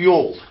kind of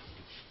fueled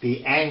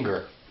the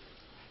anger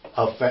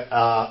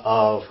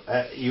of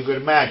you could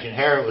imagine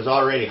Herod was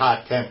already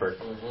hot-tempered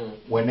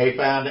when he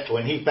found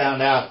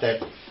out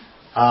that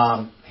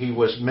he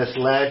was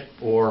misled,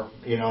 or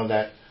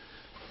that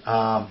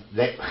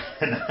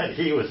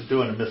he was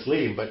doing a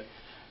misleading, but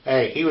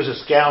hey, he was a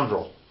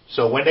scoundrel.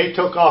 So when they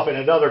took off in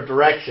another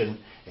direction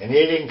and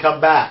he didn't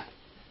come back,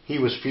 he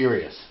was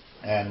furious,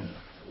 and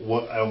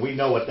we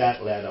know what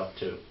that led up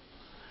to.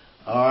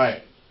 All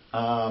right,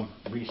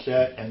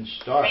 reset and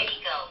start. Ready,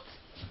 go.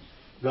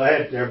 Go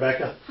ahead there,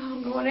 Becca.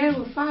 I'm going in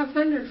with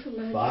 500 for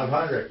my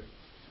 500.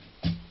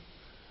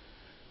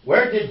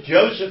 Where did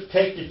Joseph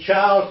take the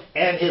child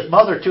and his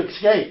mother to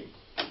escape?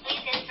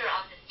 Please enter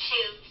on the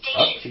 2 station.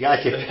 Oh, she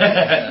got you.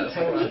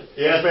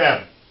 Yes,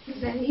 ma'am.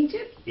 Is that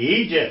Egypt?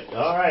 Egypt.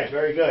 All right,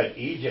 very good.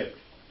 Egypt.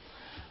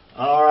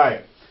 All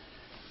right.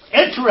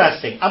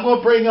 Interesting. I'm going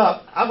to bring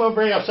up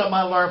something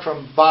I learned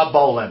from Bob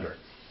Bolender,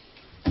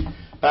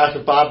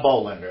 Pastor Bob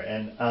Bolender,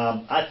 and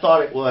I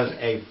thought it was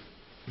a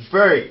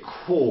very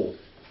cool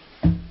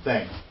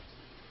thing.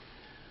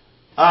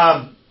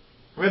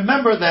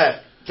 Remember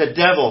that the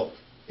devil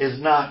is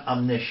not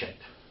omniscient.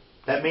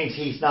 That means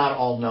he's not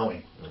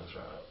all-knowing. That's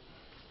right.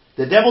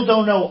 The devil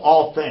don't know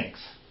all things.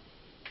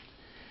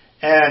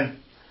 And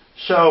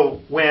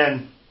so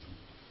when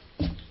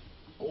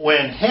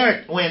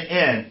Herod went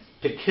in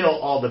to kill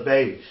all the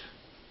babies,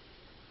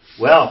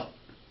 well,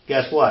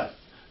 guess what?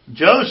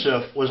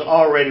 Joseph was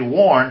already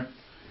warned.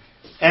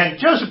 And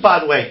Joseph, by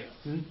the way,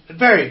 a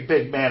very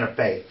big man of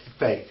faith.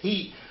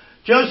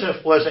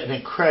 Joseph was an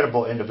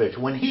incredible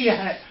individual. When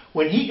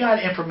he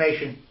got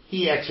information,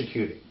 he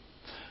executed.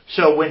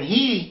 So when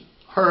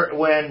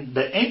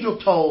the angel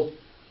told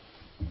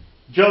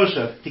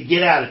Joseph to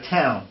get out of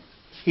town,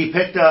 he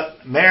picked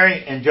up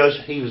Mary and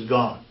Joseph. He was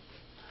gone.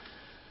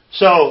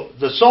 So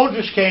the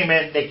soldiers came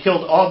in. They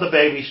killed all the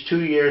babies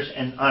 2 years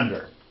and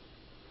under.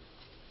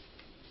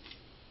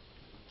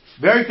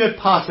 Very good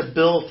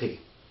possibility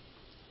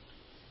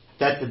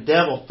that the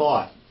devil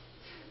thought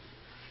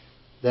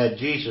that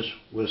Jesus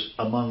was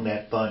among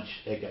that bunch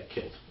that got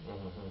killed.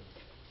 Mm-hmm.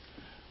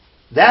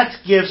 That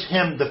gives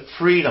him the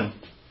freedom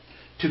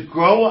to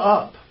grow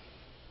up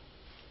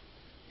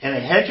in a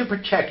hedge of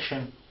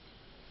protection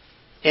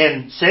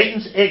in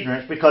Satan's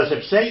ignorance, because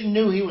if Satan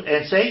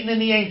and Satan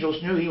and the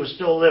angels knew he was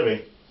still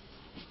living,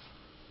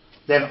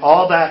 then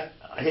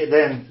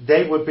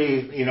they would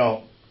be,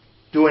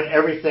 doing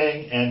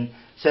everything and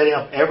setting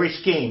up every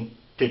scheme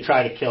to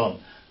try to kill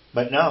him.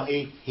 But no,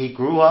 he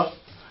grew up.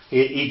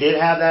 He did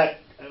have that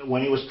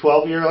when he was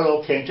 12 years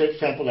old, came to the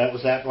temple. That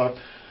was that long.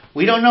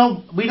 We don't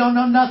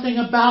know nothing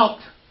about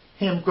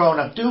him growing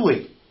up, do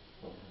we?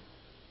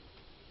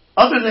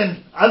 Other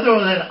than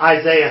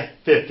Isaiah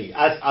 50.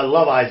 I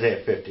love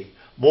Isaiah 50.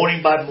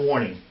 Morning by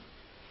morning,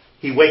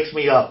 he wakes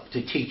me up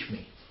to teach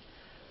me.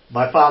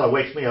 My Father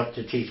wakes me up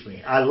to teach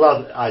me. I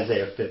love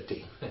Isaiah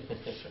 50.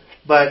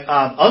 But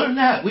other than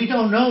that, we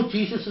don't know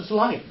Jesus'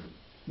 life.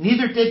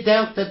 Neither did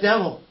the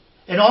devil.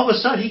 And all of a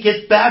sudden he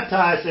gets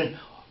baptized, and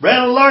red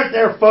alert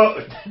there,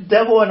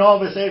 devil and all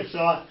this. So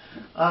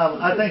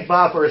I thank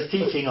Bob for his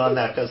teaching on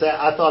that, because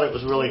I thought it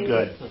was really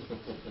good.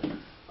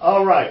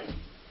 All right.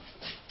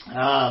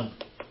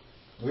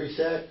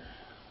 Reset.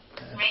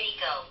 Ready,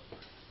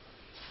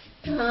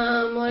 go.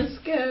 Let's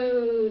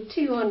go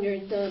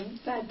 200, the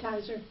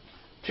baptizer.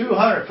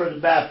 200 for the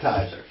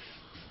baptizer.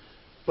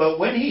 But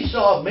when he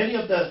saw many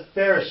of the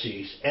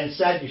Pharisees and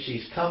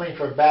Sadducees coming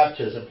for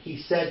baptism, he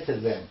said to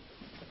them,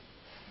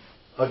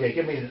 okay,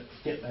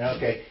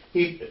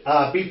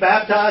 be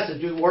baptized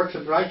and do works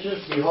of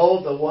righteousness.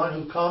 Behold, the one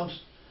who comes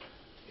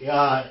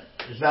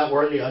is not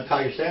worthy to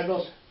untie your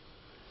sandals.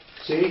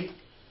 See?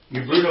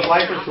 You brood of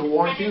vipers, who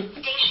warned you?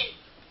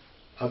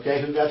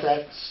 Okay, who got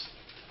that?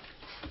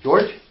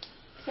 George?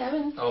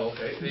 7. Oh,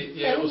 okay.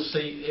 Yeah, it was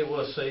C. It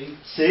was C.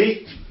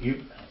 See?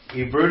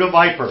 You brood of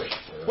vipers.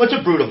 What's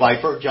a brood of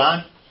viper,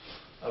 John?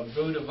 A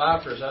brood of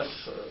vipers,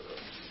 that's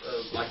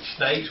like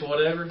snakes,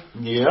 whatever.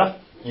 Yeah.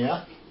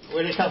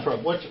 Where did they come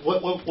from? What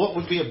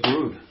would be a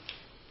brood?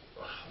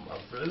 A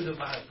brood of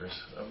vipers.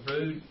 A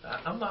brood.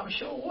 I'm not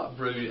sure what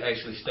brood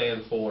actually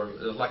stands for.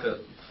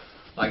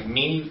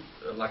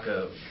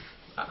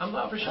 I'm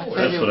not for sure.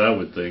 That's what I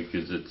would think.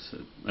 Is it's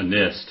a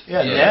nest.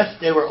 Yeah,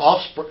 nest. They were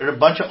a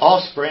bunch of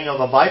offspring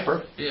of a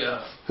viper.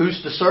 Yeah.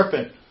 Who's the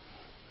serpent?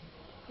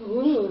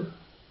 Ooh.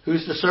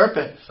 Who's the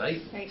serpent?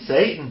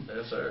 Satan.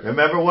 Yes, sir.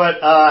 Remember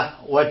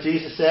what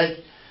Jesus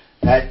said?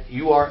 That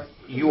you are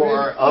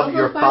of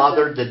your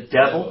father, the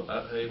devil.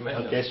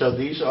 Amen. Okay, so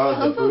these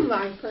are the brood.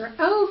 Viper.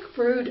 Oh,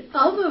 brood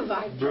of a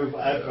viper. Brood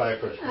of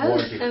vipers. Oh,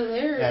 so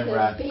they're and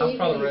the babies I've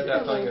probably read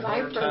that of thing a 100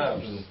 viper.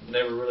 times and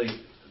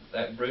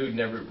that brood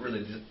never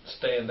really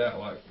stand out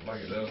like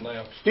it does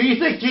now. Do you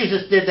think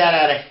Jesus did that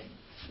out of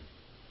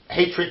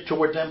hatred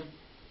toward them?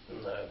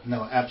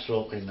 No,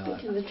 absolutely not.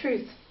 Speaking the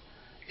truth.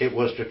 It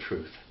was the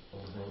truth.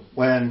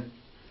 Mm-hmm.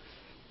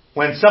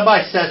 When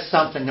somebody says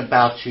something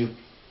about you,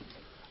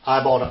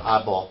 eyeball to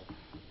eyeball,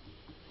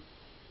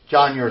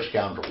 John, you're a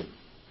scoundrel.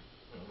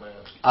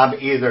 I'm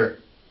either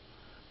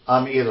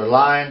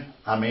lying,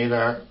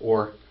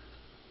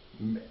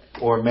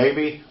 or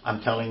maybe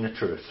I'm telling the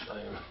truth.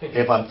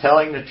 If I'm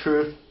telling the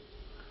truth,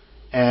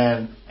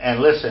 and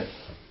listen,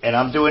 and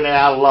I'm doing it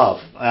out of love,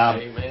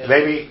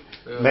 maybe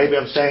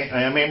I'm saying,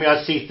 maybe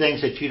I see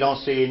things that you don't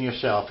see in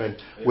yourself, and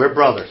we're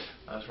brothers.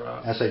 That's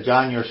right. I say,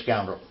 John, you're a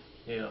scoundrel.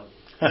 Yeah.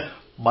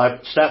 My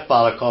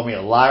stepfather called me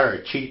a liar,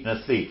 a cheat, and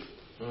a thief.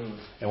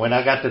 And when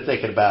I got to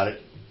thinking about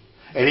it,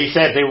 and he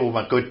said they were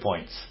my good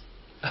points.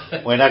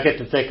 When I get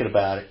to thinking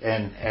about it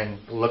and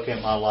looking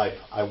at my life,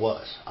 I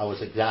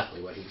was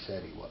exactly what he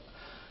said he was.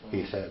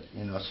 He said,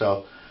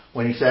 so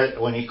when he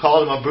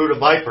called them a brood of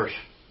vipers,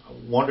 I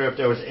wonder if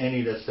there was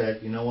any that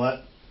said, you know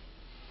what?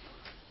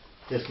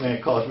 This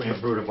man calls me a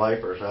brood of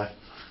vipers.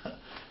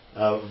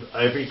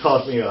 If he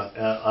calls me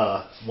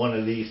one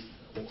of these,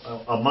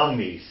 among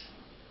these,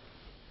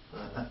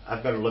 I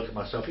better look at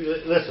myself.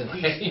 Listen,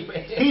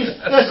 he's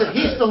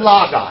the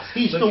Logos.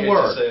 He's the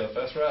Word. Yourself.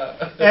 That's right.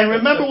 And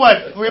remember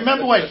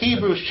what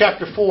Hebrews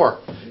chapter 4.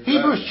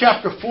 Hebrews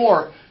chapter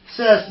 4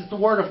 says that the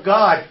Word of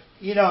God,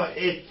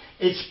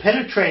 it's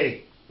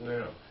penetrating.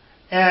 Yeah.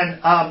 And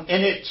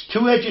it's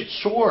two-edged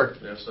sword.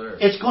 Yes, sir.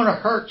 It's going to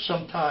hurt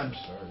sometimes.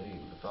 Yes, sir,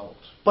 the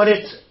thoughts. But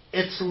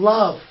it's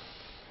love.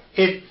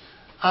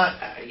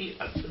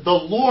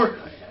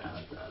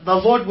 The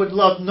Lord would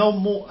love no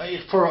more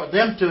for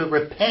them to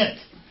repent,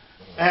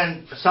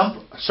 and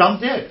some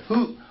did.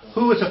 Who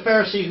was a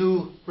Pharisee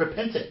who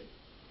repented?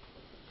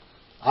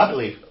 I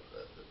believe,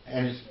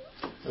 and it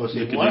was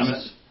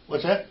Nicodemus.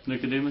 What's that?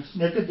 Nicodemus,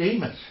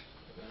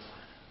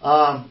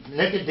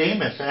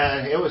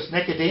 and it was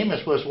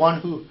Nicodemus was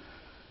one who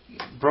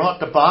brought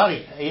the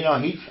body. He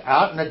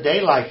out in the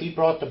daylight. He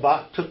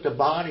took the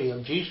body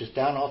of Jesus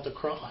down off the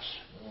cross.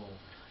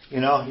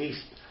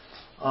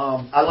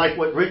 I like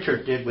what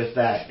Richard did with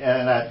that.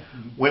 And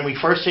when we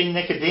first see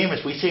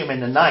Nicodemus, we see him in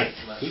the night.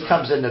 He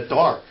comes in the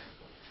dark.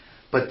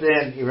 But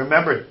then, you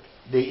remember,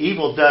 the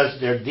evil does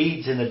their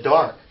deeds in the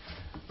dark.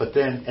 But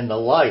then in the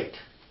light,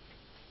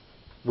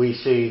 we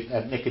see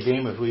at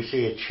Nicodemus, we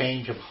see a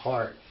change of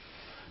heart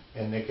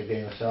in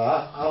Nicodemus. So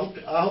I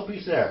hope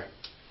he's there.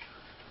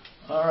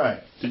 All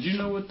right. Did you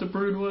know what the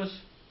brood was?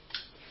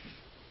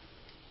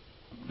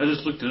 I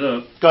just looked it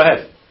up. Go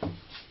ahead.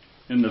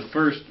 In the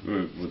first,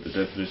 with the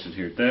definition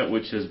here, that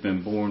which has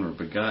been born or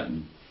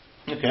begotten.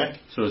 Okay.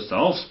 So it's the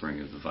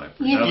offspring of the viper.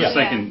 Yeah. I was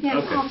thinking,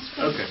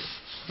 Offspring. okay.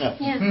 Yeah.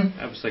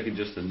 I was thinking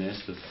just a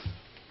nest of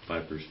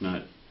vipers,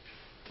 not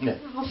Yeah.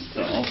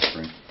 the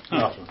offspring.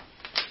 Awesome.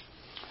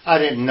 I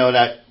didn't know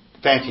that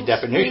fancy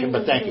definition,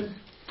 but thank you.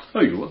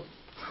 Oh, you're welcome.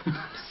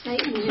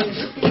 Satan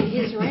in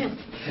his realm.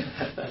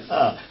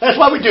 That's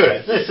why we do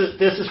it. This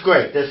is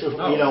great. This is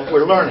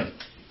we're learning.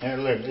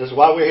 This is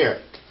why we're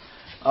here.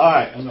 All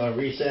right, I'm going to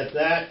reset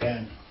that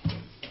and.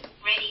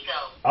 Ready, go.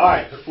 All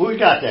right, what we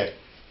got there?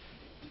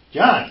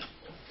 John.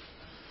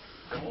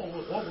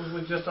 What was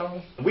we just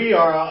on? We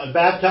are a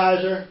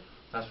baptizer.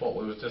 That's what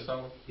we was just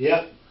on?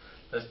 Yep.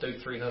 Let's do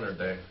 300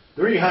 there.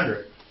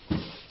 300.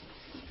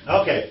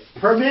 Okay,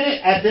 per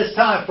minute at this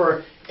time.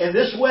 In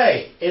this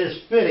way, it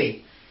is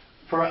fitting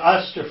for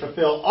us to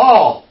fulfill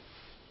all.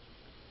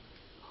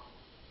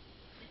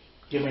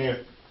 Give me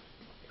a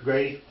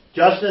Grady.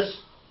 Justice,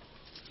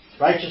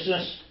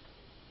 righteousness,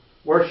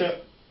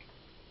 worship,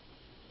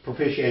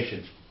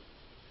 propitiation.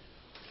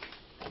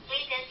 Please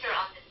enter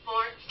on the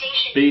fourth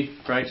station. B,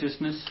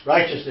 righteousness.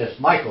 Righteousness.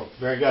 Michael,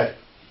 very good.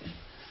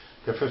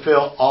 To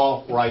fulfill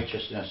all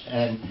righteousness.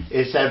 And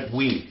it said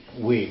we,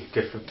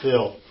 to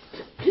fulfill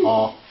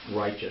all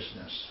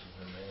righteousness.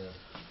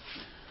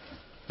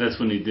 That's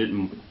when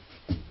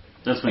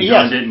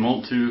John didn't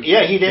want to.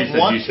 Yeah, he didn't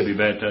want to. You should be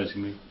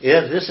baptizing me.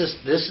 Yeah, this is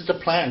the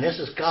plan. This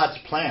is God's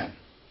plan.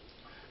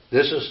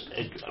 This is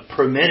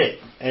permitted.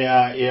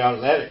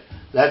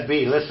 Let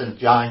be. Listen,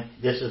 John.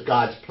 This is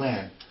God's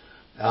plan,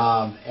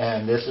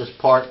 and this is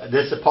part of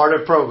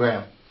the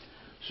program.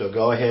 So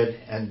go ahead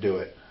and do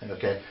it.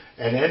 Okay.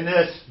 And in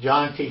this,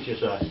 John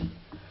teaches us: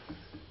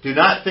 do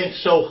not think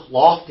so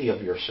lofty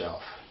of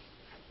yourself,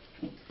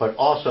 but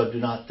also do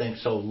not think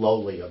so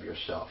lowly of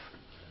yourself.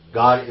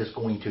 God is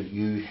going to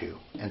use you.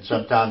 And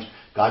sometimes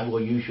God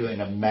will use you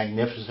in a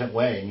magnificent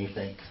way, and you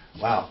think,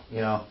 wow,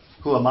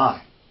 who am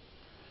I?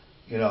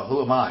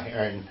 Who am I?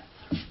 And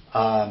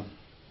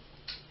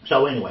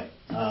so anyway,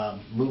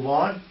 move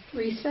on.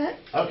 Reset.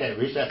 Okay,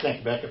 reset. Thank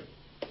you, Becca.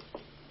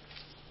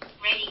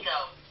 Ready,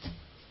 go.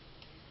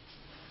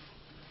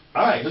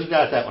 All right, who's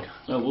got that one?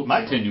 We'll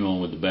Mike? continue on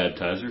with the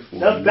baptizer.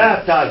 The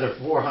baptizer,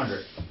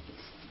 400.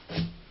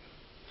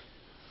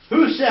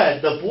 Who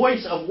said, the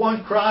voice of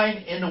one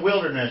crying in the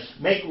wilderness,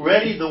 make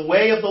ready the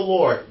way of the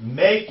Lord,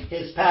 make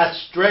his path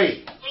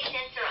straight. Please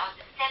enter on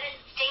the 7th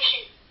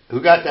station.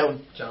 Who got that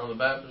one? John the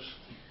Baptist.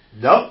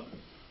 Nope.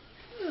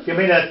 Give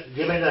me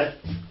the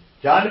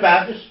John the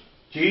Baptist,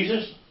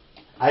 Jesus,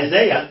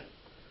 Isaiah,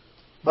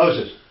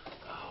 Moses.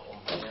 Oh,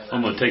 man,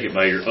 I'm going to take it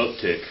by your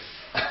uptick.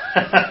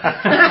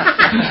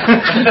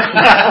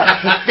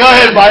 Go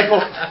ahead,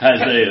 Michael.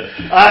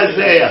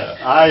 Isaiah.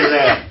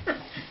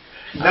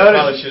 I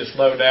probably should have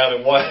slowed down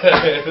and watched.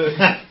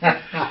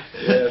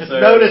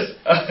 Notice.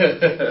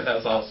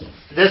 That's awesome.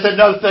 There's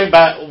another thing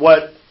about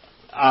what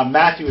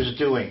Matthew is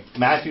doing.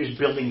 Matthew is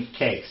building a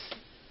case.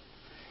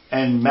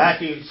 And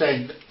Matthew is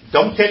saying,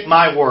 don't take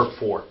my word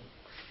for it.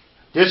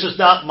 This is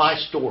not my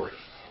story.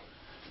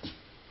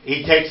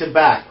 He takes it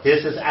back.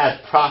 This is as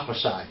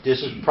prophesied.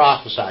 This is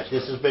prophesied.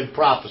 This has been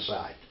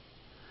prophesied.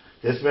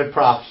 This has been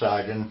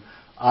prophesied. And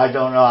I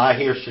don't know, I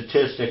hear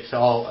statistics.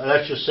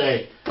 Let's just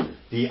say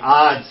the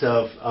odds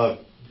of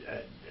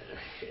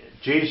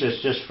Jesus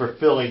just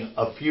fulfilling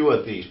a few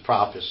of these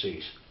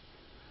prophecies,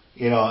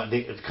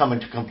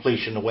 coming to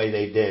completion the way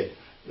they did,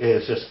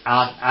 is just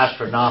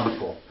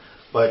astronomical.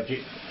 But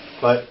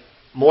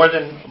more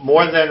than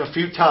a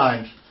few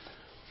times,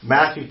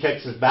 Matthew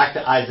takes us back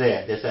to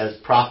Isaiah. This has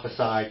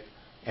prophesied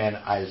in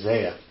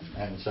Isaiah.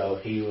 And so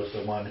he was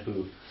the one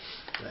who,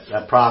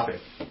 that prophet.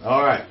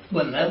 All right.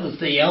 Well, that was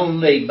the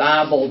only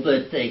Bible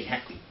that they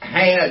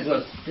had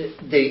was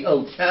the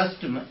Old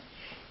Testament.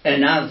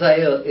 And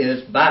Isaiah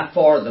is by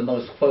far the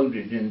most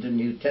quoted in the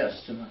New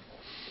Testament.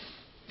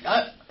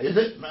 Is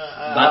it?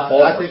 By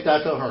far. I think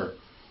that's unheard.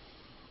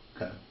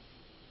 Okay.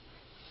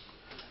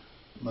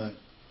 But,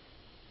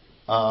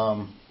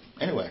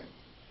 anyway.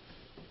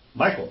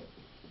 Michael.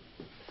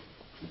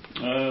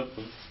 Let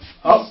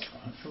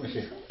me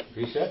see.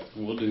 Reset?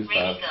 We'll do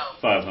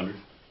 500.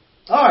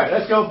 All right,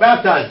 let's go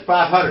baptize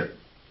 500.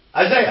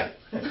 Isaiah.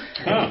 Give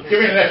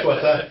me the next one,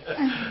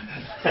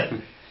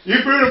 son.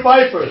 You brood of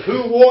vipers,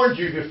 who warned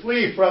you to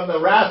flee from the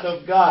wrath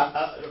of God,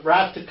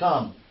 wrath to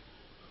come?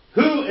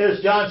 Who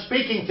is John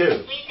speaking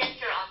to? Please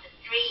enter on the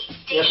 3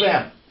 station. Yes,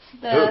 ma'am.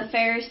 The Who?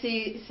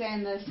 Pharisees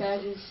and the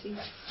Sadducees.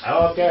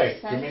 Okay,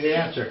 give me the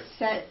answer.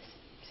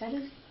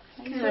 Sadducees?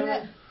 How do you say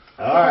that?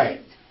 All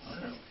right.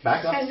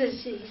 Back up.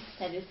 Sadducees.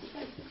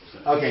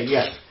 Okay,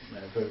 yes.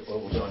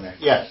 What we're doing there.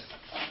 Yes.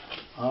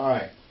 All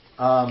right.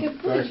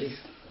 Good point. Pharisees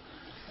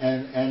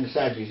and the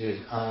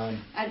Sadducees.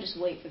 I just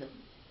wait for the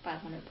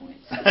 500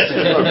 points.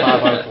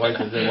 500 points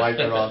and then wipe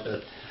it off.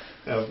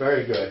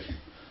 Very good.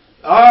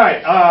 All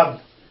right.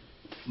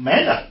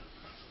 Amanda.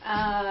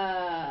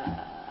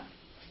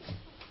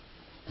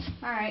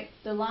 All right.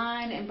 The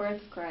line and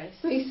birth of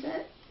Christ.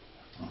 Reset.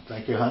 Oh,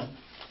 thank you, hon.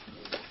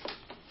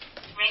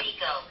 Ready,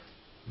 go.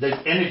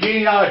 In the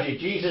genealogy,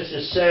 Jesus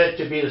is said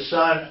to be the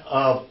son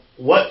of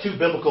what two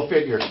biblical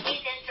figures?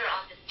 Please enter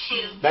on the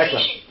 2 Becca.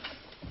 station.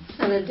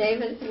 Son of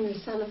David and the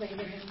son of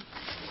Abraham.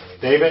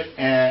 David,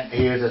 and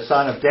he is the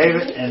son of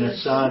David and the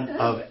son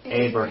of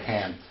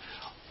Abraham.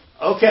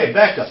 Okay,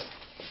 Becca,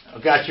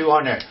 I've got you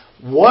on there.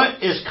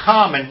 What is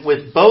common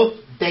with both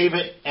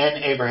David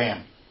and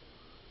Abraham?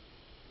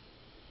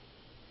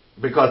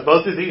 Because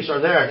both of these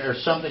are there.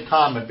 There's something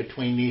common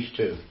between these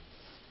two.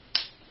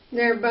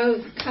 They're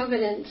both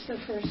covenants, the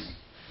first.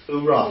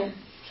 Hoorah. Yeah.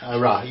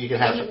 Hoorah. You can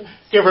have some.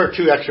 Give her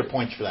 2 extra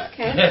points for that.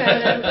 Okay,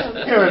 covenant.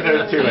 Give her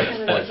 2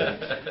 extra points.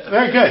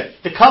 Very good.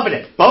 The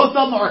covenant. Both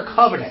of them are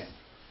covenant.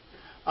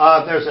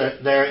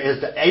 There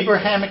is the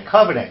Abrahamic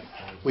covenant.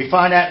 We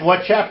find that in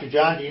what chapter,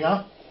 John? Do you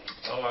know?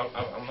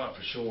 Oh, I'm not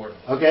for sure.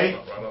 Okay.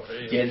 Not right off the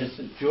head.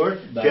 Genesis. George?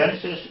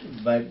 Genesis?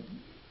 But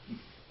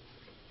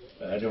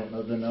I don't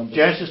know the number.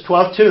 Genesis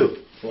 12:2.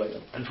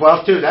 12. And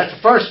 12:2. That's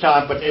the first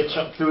time, but it's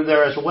up through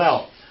there as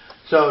well.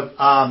 So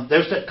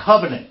there's the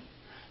covenant.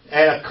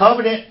 And a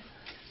covenant,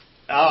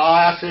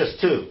 I'll ask this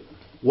too.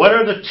 What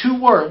are the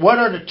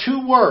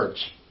 2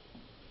 words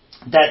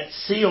that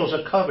seals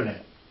a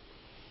covenant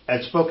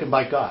as spoken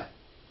by God?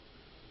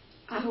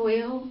 I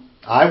will.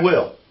 I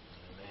will.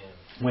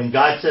 When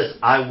God says,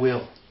 I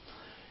will.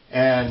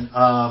 And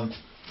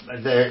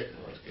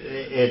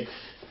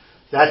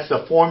that's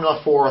the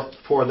formula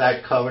for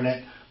that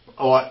covenant.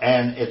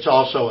 And it's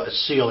also a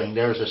sealing.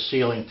 There's a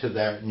sealing to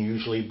that, and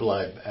usually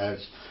blood.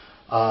 As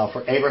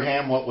for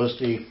Abraham, what was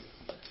the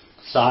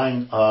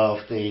sign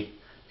of the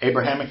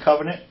Abrahamic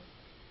covenant?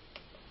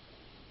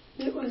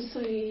 It was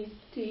the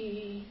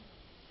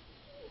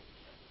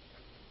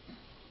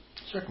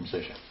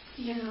Circumcision.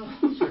 yeah.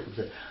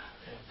 Circumcision.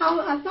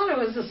 I thought it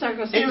was the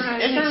circumcision.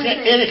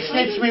 It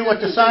explains to me what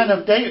the sign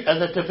of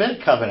the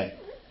Davidic covenant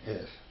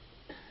is.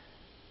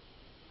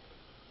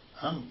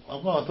 I'm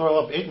going to throw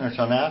up ignorance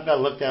on that. I've got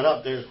to look that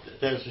up. There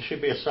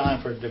should be a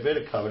sign for the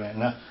Davidic covenant,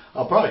 and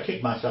I'll probably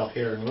kick myself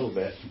here in a little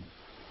bit.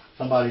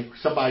 Somebody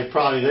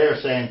probably there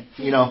saying,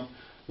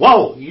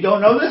 whoa, you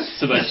don't know this?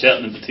 Somebody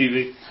shouting at the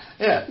TV.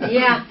 Yeah.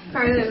 Yeah.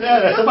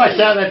 Yeah, somebody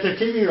shouting at their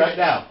TV right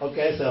now.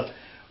 Okay, so,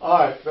 all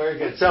right, very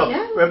good. So,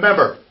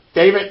 remember,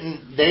 David,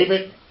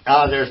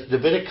 there's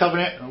Davidic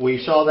covenant. We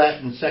saw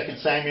that in 2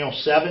 Samuel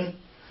 7.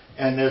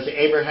 And there's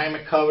the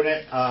Abrahamic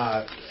covenant,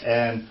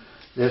 and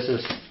this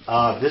is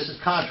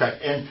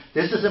contract. And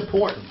this is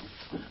important.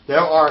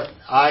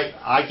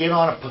 I get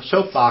on a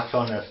soapbox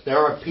on this. There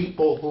are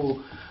people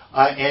who,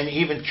 and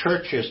even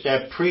churches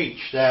that preach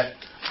that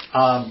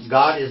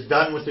God is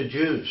done with the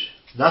Jews.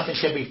 Nothing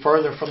can be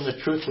further from the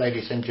truth,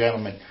 ladies and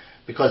gentlemen,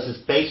 because it's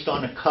based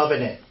on a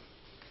covenant.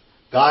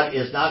 God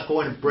is not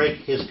going to break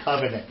His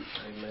covenant.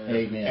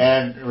 Amen.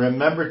 And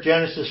remember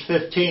Genesis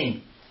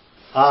 15.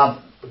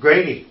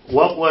 Grady,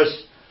 what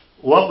was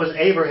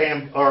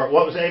Abraham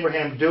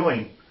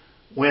doing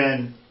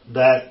when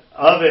that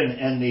oven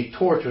and the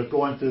torch was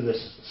going through the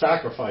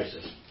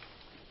sacrifices?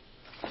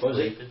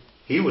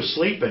 He was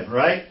sleeping,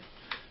 right?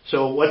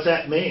 So what's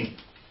that mean?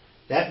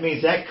 That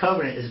means that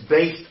covenant is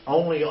based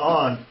only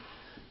on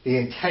the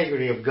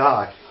integrity of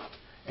God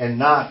and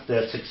not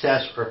the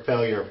success or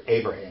failure of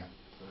Abraham.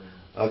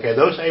 Okay,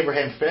 those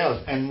Abraham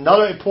fails. And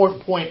another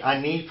important point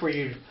I need for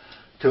you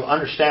to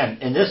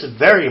understand, and this is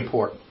very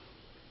important.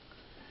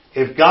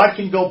 If God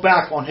can go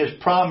back on His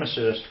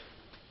promises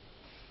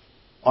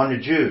on the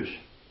Jews,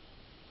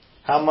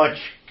 how much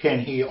can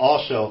He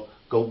also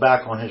go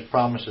back on His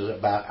promises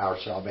about our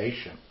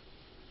salvation?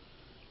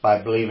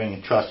 By believing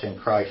and trusting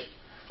Christ,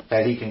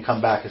 that He can come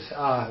back and say,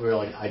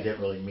 really, I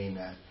didn't really mean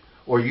that.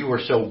 Or you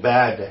were so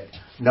bad that,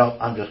 no,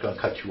 I'm just going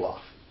to cut you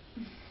off.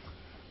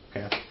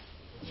 Okay?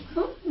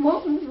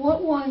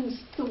 What one's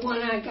the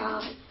one I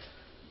got?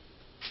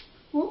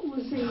 What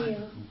was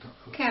the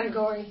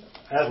category?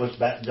 That was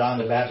John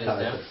the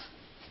Baptizer.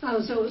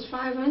 Oh, so it was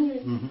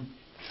 500? Mm-hmm.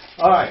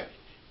 All right.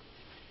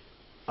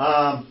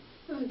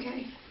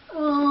 Okay.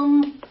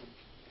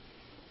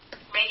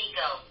 Ready,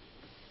 go.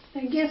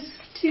 I guess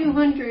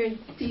 200,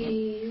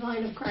 the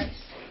line of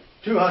Christ.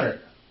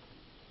 200.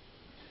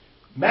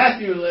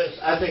 Matthew lists,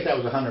 I think that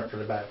was 100 for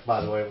the back,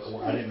 by the way.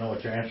 I didn't know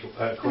what your answer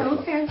was.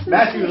 Okay.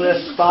 Matthew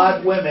lists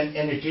 5 women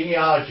in the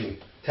genealogy.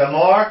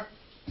 Tamar,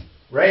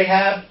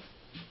 Rahab,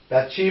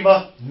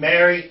 Bathsheba,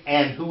 Mary,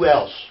 and who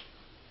else?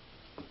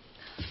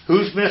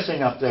 Who's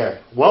missing up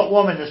there? What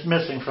woman is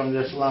missing from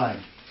this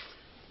line?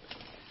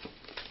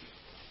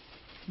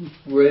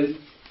 Ruth.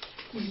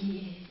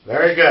 Yeah.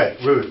 Very good,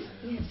 Ruth.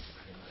 Yes.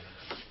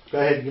 Go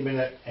ahead and give me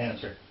that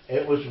answer.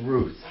 It was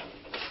Ruth.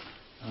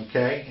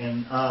 Okay,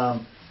 and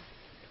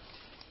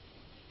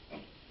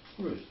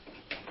Ruth.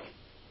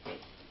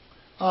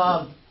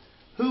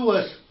 Who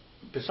was,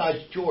 besides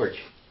George,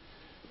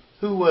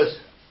 who was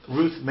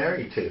Ruth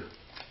married to?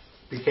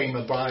 Became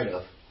a bride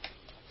of?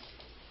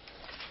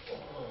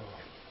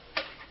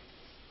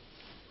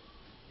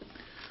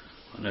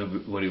 I know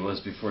what he was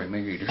before he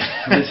married her.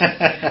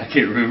 I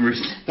can't remember.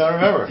 Don't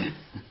remember.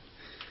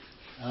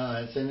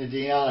 It's in the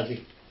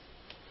genealogy.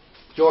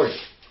 George.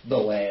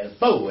 Boaz.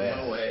 Oh,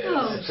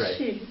 That's right.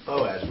 shoot.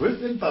 Boaz.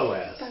 Ruth and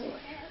Boaz. Boaz.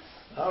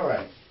 All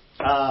right.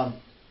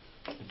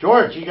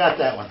 George, you got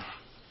that one.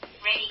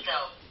 Ready,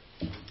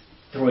 go.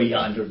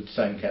 300,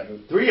 same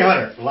category.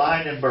 300,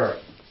 line and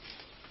birth.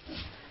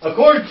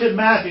 According to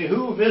Matthew,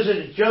 who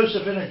visited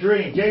Joseph in a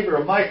dream?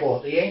 Gabriel,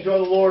 Michael, the angel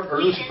of the Lord,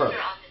 or Lucifer? Answer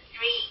on the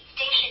 3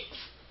 stations.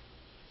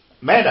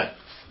 Amanda.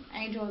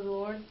 Angel of the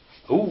Lord.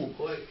 Ooh,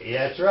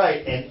 yeah, that's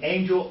right. An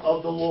angel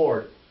of the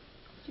Lord.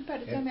 You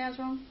better tell me I was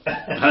wrong.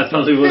 I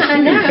thought he was. I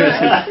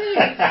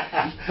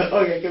know.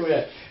 Okay, give me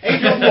that.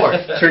 Angel of the Lord.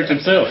 Church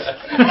himself.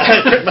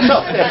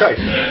 Myself, that's right.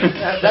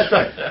 That's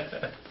right.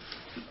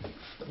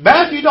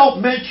 Matthew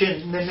don't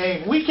mention the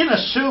name. We can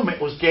assume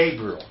it was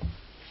Gabriel.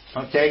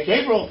 Okay,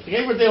 Gabriel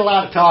did a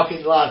lot of talking,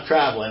 a lot of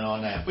traveling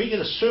on that. We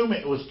can assume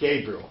it was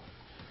Gabriel,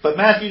 but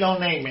Matthew don't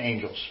name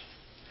angels.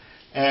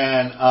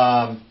 And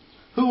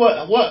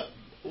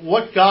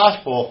what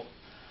gospel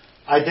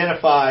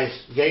identifies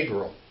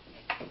Gabriel?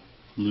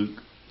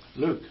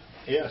 Luke,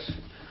 yes.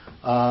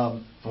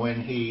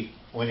 When he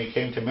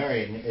came to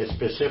Mary, and it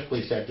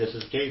specifically said this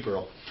is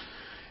Gabriel.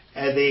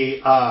 And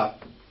I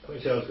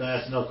was going to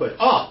ask another question.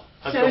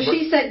 So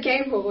she said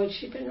Gabriel, would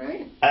she have been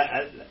right?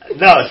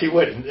 No, she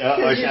wouldn't.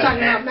 Because you're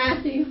talking about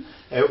Matthew.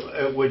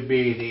 It would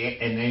be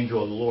an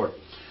angel of the Lord.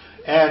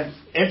 And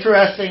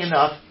interesting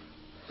enough,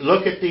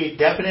 look at the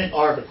definite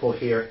article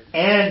here,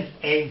 an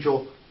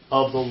angel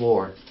of the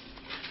Lord.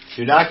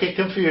 Do not get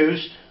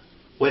confused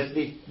with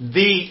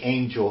the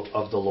angel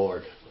of the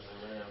Lord.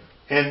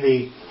 In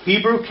the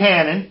Hebrew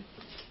canon,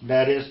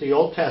 that is the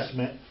Old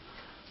Testament,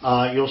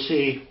 you'll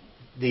see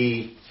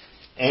the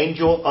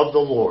angel of the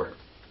Lord.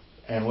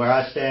 And where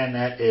I stand,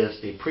 that is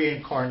the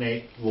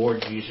pre-incarnate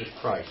Lord Jesus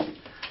Christ.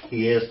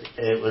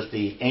 It was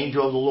the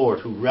angel of the Lord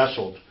who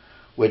wrestled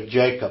with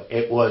Jacob.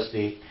 It was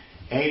the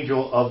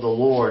angel of the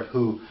Lord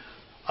who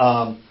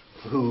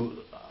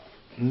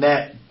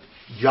met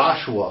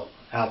Joshua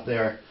out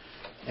there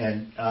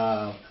and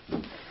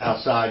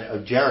outside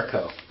of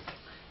Jericho.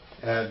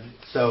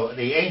 So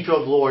the angel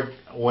of the Lord,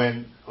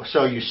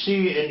 so you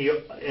see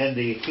in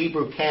the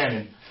Hebrew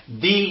canon,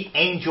 the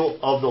angel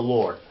of the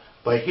Lord.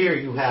 But here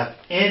you have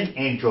an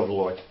angel of the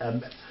Lord.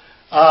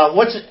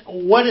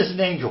 What is an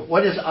angel?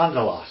 What is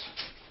angelos?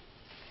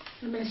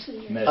 A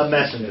messenger. A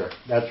messenger.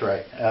 That's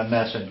right. A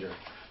messenger.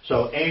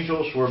 So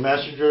angels were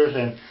messengers,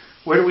 and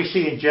where do we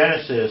see in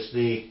Genesis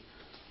the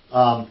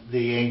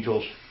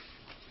angels?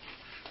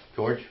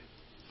 George?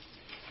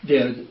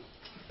 They're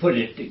put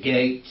at the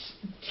gates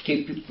to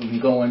keep you from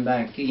going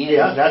back in.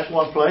 Yeah, that's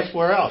one place.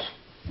 Where else?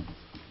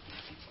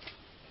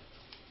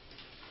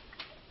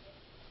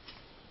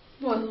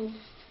 Well,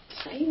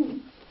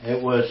 Satan.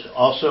 It was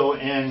also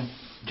in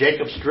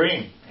Jacob's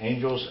dream.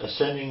 Angels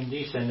ascending,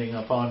 descending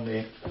upon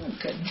the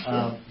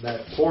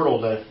that portal,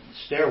 the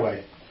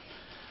stairway.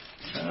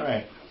 All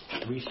right,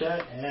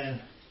 reset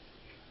and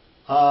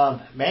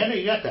Amanda,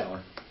 you got that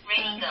one.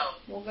 Ready, go.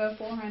 We'll go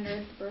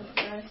 400 for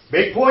us.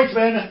 Big points,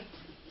 Amanda.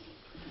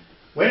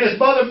 When his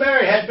mother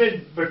Mary had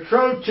been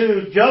betrothed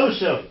to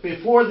Joseph,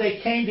 before they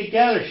came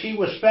together, she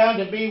was found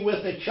to be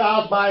with a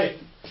child by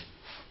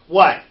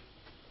what?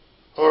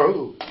 Or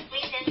who?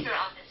 Please enter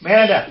on the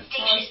Amanda.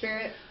 Holy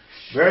Spirit.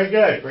 Very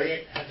good. Bring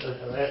it.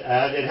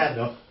 I didn't have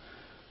no.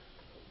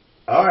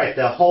 All right,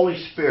 the Holy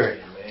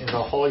Spirit.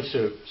 The Holy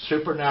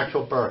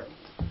supernatural birth.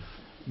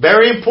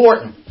 Very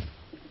important.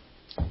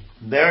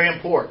 Very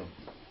important.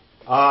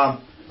 The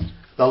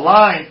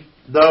line,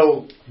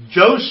 though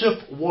Joseph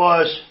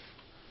was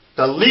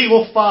the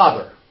legal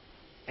father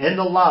in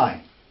the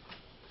line,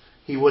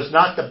 he was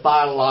not the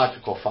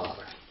biological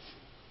father.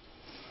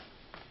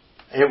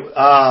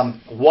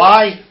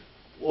 Why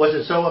was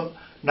it so?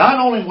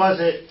 Not only was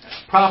it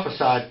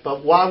prophesied,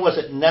 but why was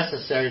it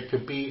necessary to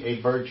be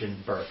a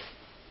virgin birth?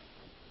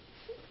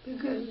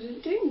 Because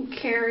it didn't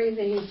carry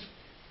the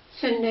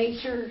sin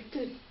nature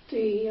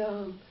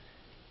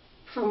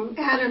from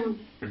Adam,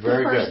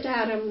 Very the first good.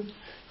 Adam.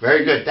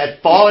 Very good.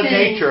 That fallen Sin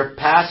nature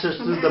passes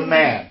from through the Adam.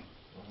 man.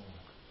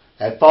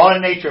 That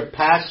fallen nature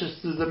passes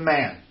through the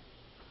man.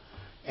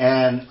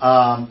 And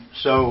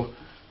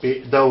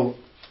though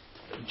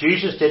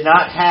Jesus did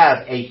not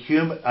have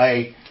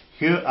a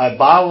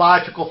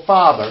biological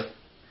father,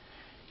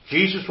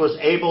 Jesus was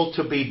able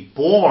to be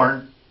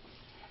born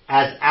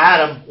as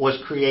Adam was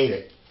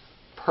created,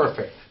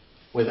 perfect,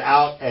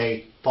 without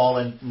a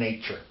fallen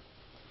nature.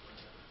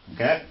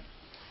 Okay?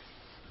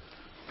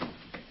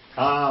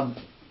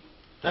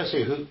 Let's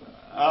see who.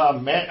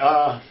 Let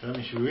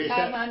me see. Read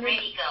that. 500.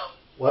 Ready, go.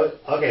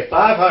 What? Okay,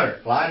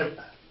 500. Line of.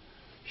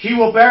 She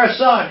will bear a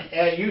son,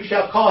 and you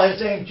shall call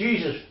his name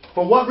Jesus.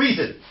 For what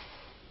reason?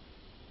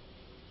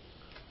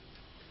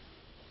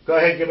 Go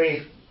ahead, give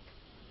me.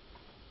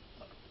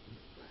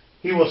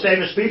 He will save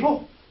his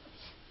people.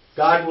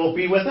 God will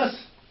be with us.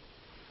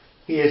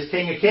 He is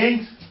King of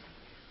Kings.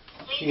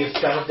 He is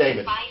Please Son enter of on the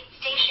David. 5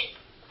 station.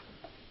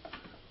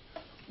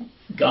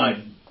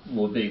 God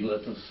will be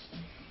with us.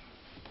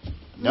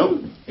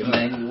 Nope.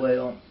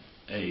 Emmanuel.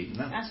 Hey.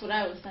 No. That's what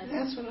I was thinking.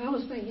 That's what I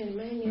was thinking,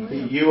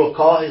 Emmanuel. You will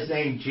call his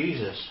name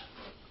Jesus.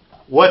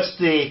 What's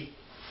the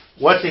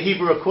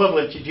Hebrew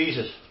equivalent to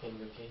Jesus?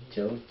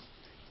 Joe.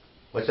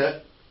 What's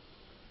that?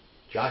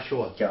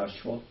 Joshua.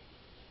 Joshua.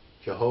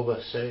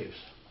 Jehovah saves.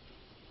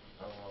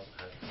 Oh,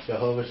 okay.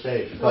 Jehovah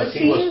saves. What's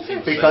Because the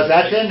answer? because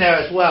that's in there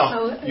as well.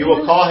 Oh, You will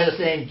yeah. call his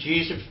name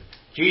Jesus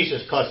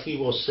because he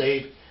will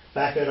save.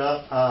 Back it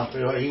up.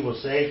 He will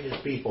save his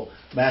people.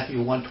 Matthew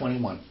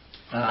 1:21.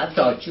 I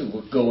thought you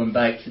were going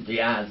back to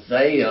the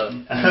Isaiah.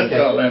 Okay.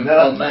 Call him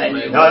No.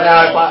 Emmanuel.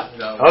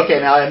 Now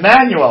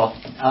Emmanuel.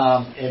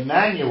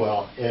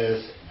 Emmanuel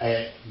is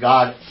a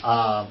God.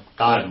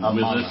 God With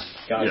among us. us.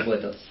 God Yeah.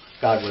 with us.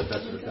 God with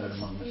us is God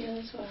among us. Yeah,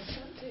 that's what I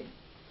thought too.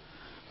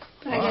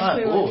 But I All guess right.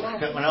 we Ooh, were back.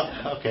 coming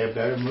up. Okay,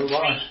 better move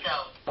on. Ready,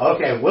 go.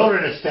 Okay,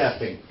 wilderness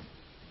testing.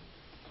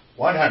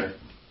 100.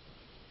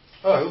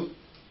 Oh,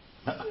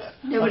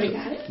 Nobody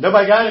got it.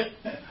 Nobody got it?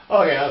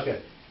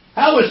 Okay.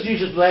 How was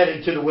Jesus led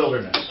into the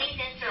wilderness? Please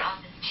enter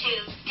on the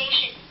 2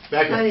 station.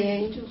 Back By up. the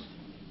angels.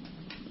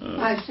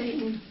 By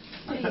Satan.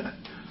 By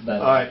the All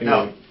right, Spirit.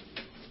 no.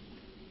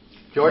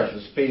 George? By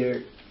the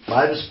Spirit.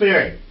 By the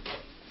Spirit.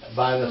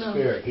 By the Oh.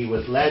 Spirit. He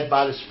was led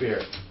by the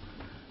Spirit.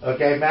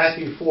 Okay,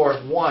 Matthew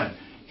 4:1.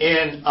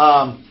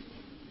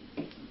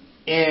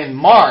 In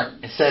Mark,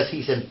 it says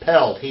he's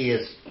impelled.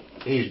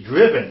 He's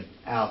driven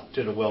out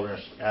to the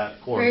wilderness.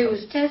 Where he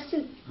was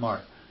tested.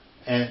 Mark.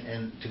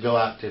 And to go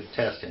out to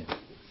test him.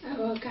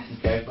 Oh, okay.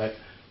 Okay, but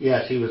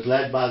yes, he was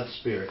led by the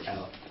Spirit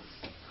out.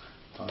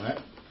 All right.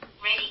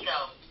 Ready,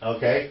 go.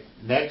 Okay,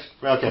 next.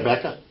 Okay,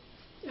 Becca,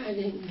 I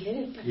didn't get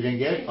it. but- you didn't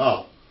get it?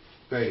 Oh,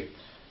 great.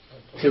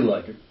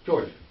 200.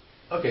 George.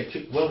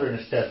 Okay,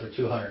 wilderness test for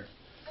 200.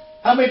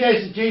 How many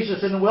days is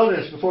Jesus in the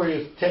wilderness before he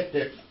was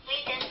tempted?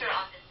 Please enter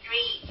on the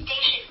 3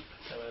 station.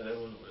 That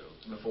was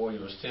before he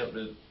was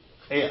tempted.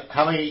 Yeah,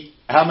 how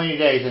many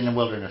days in the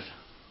wilderness?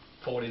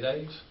 40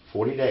 days.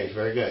 40 days,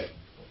 very good.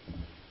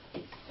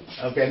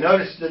 Okay,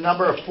 notice the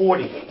number of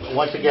 40.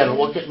 Once again,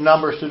 look at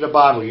numbers through the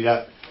Bible. You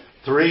got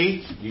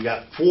 3, you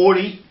got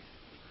 40.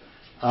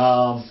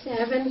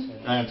 7.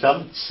 And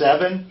some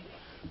 7.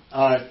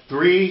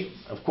 3,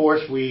 of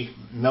course, we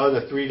know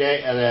the 3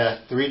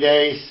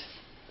 days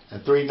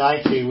and 3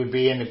 nights he would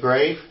be in the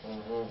grave.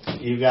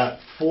 You got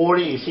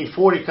 40. You see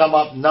 40 come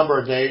up a number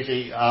of days.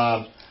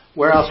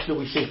 Where else do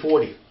we see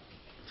 40?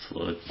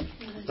 Flood.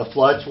 The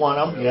flood's one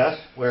of them. Yes.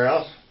 Where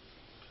else?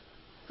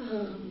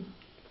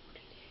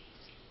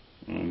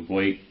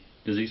 Wait.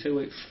 Does he say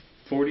wait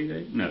 40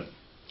 days? No.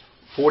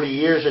 40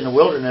 years in the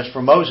wilderness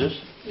for Moses.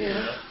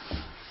 Yeah.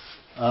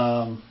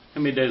 How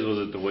many days was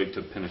it to wait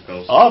to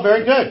Pentecost? Oh,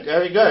 very good.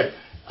 Very good.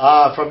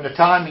 From the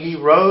time he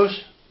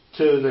rose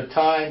to the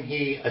time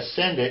he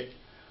ascended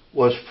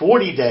was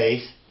 40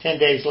 days. 10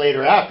 days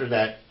later after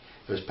that,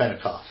 it was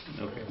Pentecost.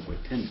 Okay,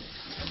 wait 10 days.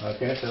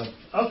 Okay, so,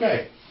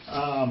 okay.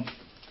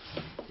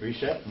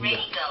 Reset. Ready,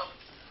 go.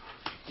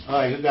 All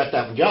right, who got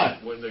that one? John.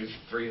 We'll do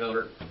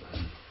 300.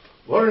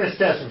 Wilderness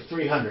test was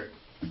 300.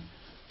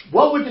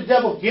 What would the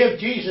devil give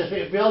Jesus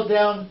if he fell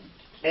down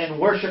and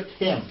worshipped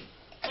him?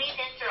 Please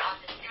enter on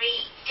the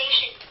 3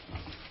 station.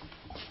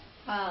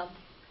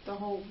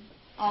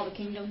 All the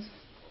kingdoms.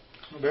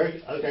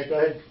 Okay, go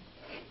ahead.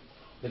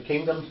 The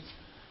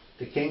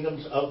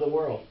kingdoms of the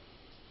world.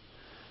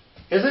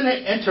 Isn't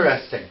it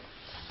interesting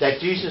that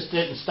Jesus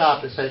didn't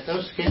stop and say,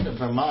 "Those kingdoms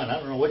are mine. I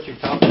don't know what you're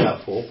talking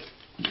about, fool."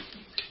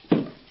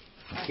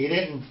 He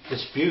didn't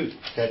dispute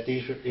that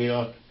these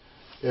are,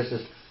 this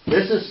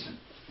is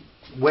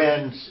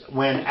when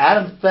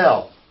Adam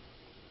fell.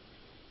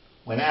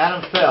 When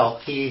Adam fell,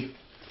 he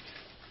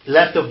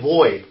left a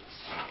void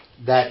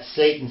that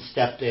Satan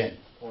stepped in.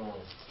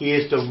 He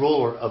is the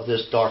ruler of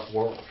this dark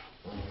world.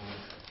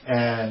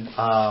 And,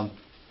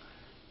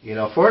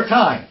 for a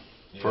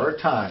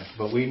time,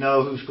 but we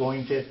know who's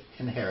going to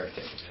inherit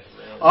it.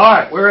 All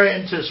right, we're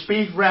into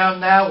speed round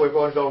now. We're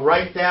going to go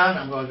right down.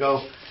 I'm going to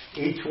go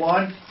each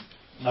one.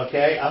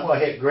 Okay, I'm going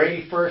to hit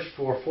Grady first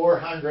for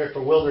 400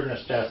 for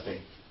wilderness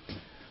testing.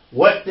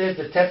 What did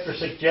the tempter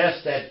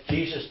suggest that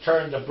Jesus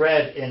turned the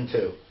bread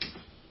into?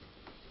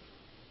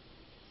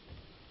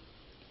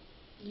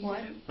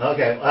 What?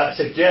 Okay,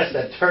 suggest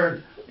that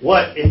turned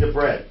what into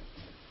bread?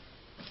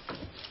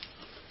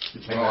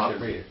 Rock.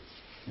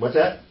 What's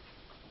that?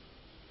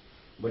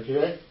 What you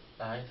say?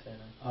 I said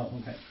it. Oh,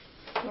 okay.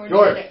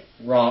 George.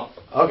 Rock.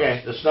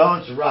 Okay, the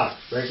stones, the rocks.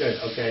 Very good.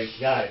 Okay,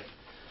 got it.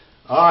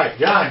 All right,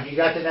 John, you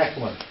got the next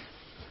one.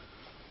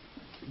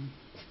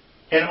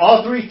 In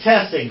all 3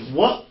 testings,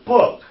 what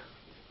book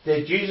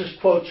did Jesus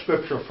quote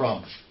scripture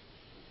from?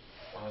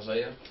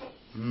 Isaiah.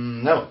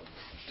 No.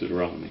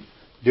 Deuteronomy.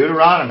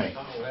 Deuteronomy.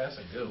 Oh, that's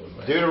a good one,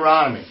 man.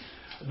 Deuteronomy.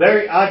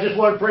 I just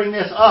want to bring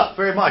this up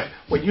very much.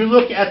 When you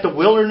look at the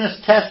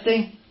wilderness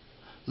testing,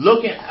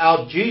 look at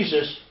how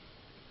Jesus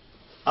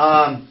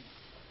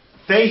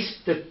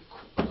faced the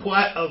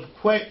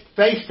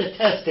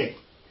testing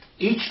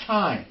each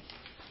time.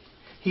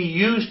 He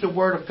used the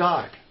Word of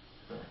God.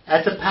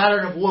 That's a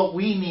pattern of what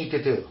we need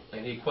to do.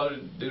 And he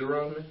quoted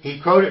Deuteronomy? He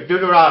quoted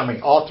Deuteronomy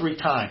all 3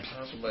 times.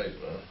 That's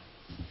amazing, man.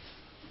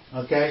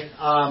 Okay?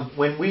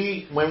 When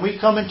we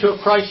come into a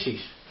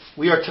crisis,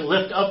 we are to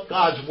lift up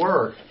God's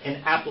Word in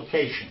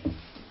application.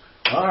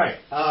 All right.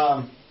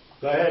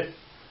 Go ahead.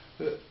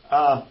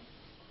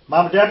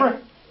 Mama Deborah?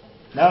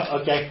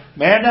 No? Okay.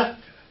 Amanda?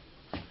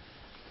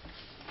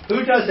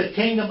 Who does the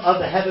kingdom of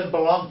the heaven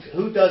belong to?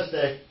 Who does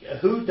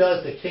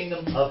the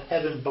kingdom of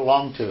heaven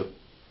belong to?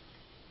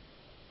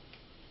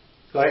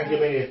 Go ahead and give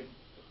me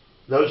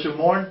those who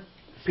mourn,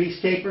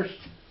 peacekeepers,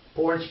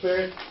 poor in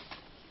spirit,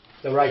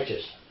 the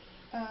righteous.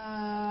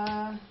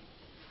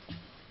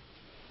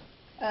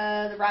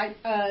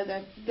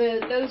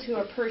 Those who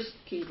are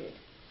persecuted.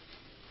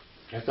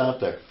 That's not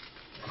there.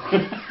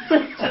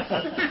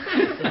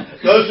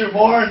 Those who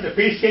mourn, the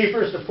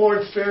peacekeepers, the poor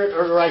in spirit,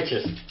 or the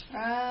righteous.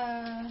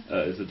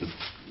 Is it the?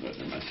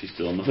 Never mind, she's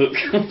still on the hook.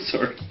 I'm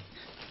sorry.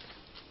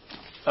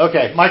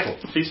 Okay, Michael.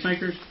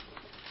 Peacemakers?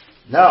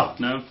 No.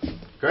 No.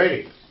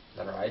 Grady.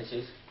 The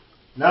righteous.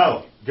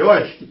 No.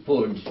 George. The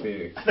poor in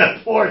spirit.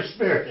 The poor in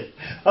spirit.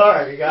 All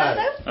right, you got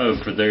it. Oh,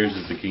 for theirs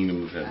is the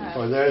kingdom of heaven.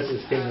 For theirs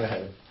is kingdom of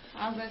heaven.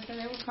 I was going to say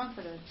they were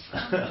comforted.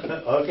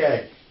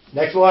 Okay.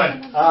 Next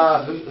one.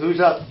 Who's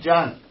up?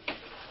 John.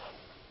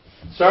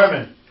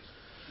 Sermon.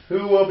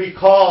 Who will be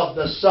called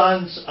the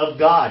sons of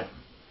God?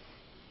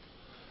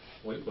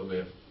 We will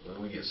be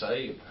when we get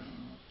saved.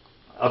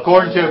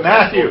 According to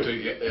Matthew.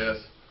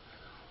 Yes.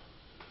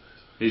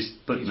 He's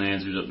putting the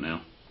answers up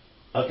now.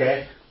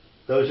 Okay.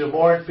 Those who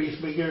mourn,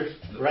 peacemakers,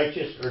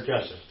 righteous, or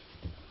justice?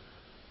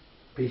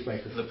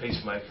 Peacemakers. The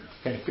peacemaker.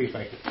 Okay,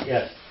 peacemakers.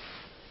 Yes.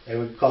 They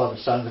would call them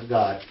the sons of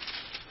God.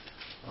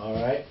 All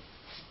right.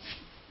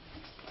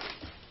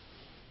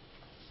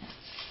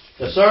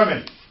 The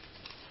sermon.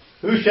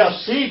 Who shall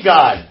see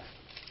God?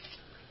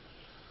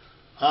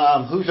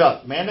 Who's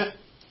up? Amanda?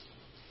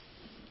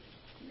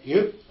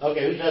 You?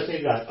 Okay, who shall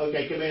see God?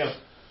 Okay, give me a...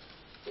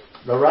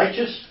 The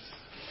righteous,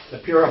 the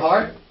pure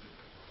heart,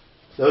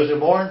 those who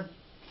mourn,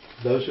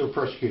 those who are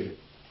persecuted.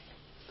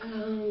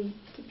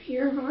 The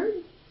pure heart.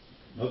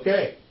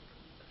 Okay.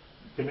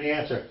 Give me the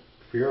answer.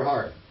 Pure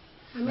heart.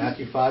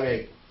 Matthew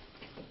 5:8.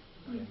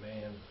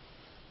 Amen.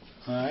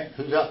 All right.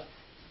 Who's up?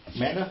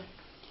 Amanda?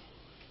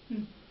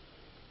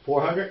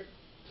 400.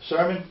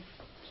 Sermon.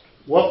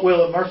 What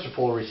will a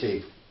merciful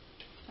receive?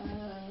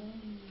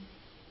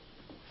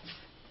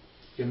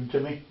 Give them to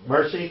me.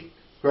 Mercy,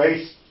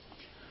 grace,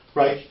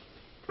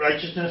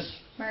 righteousness,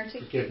 Mercy.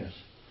 forgiveness.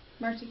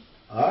 Mercy.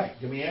 All right.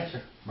 Give me the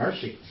answer.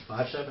 Mercy.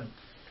 5:7.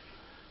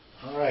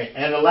 All right.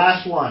 And the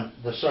last one,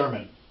 the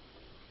sermon.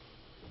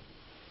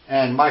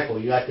 And Michael,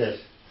 you got this.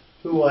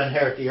 Who will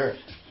inherit the earth?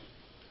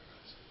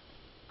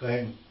 Go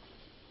ahead.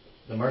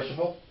 The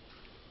merciful?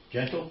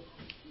 Gentle?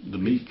 The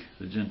meek,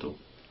 the gentle.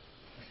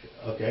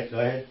 Okay, go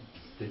ahead.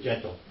 The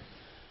gentle.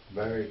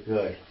 Very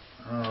good.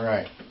 All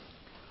right.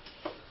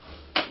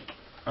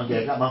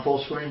 Okay, I got my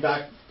full screen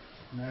back.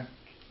 There.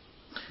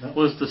 No?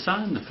 Was the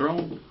sign the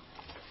throne?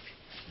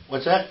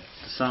 What's that?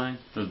 The sign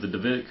of the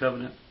Davidic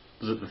covenant?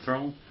 Was it the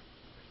throne?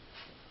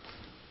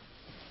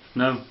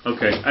 No?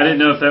 Okay. I didn't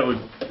know if that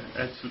would...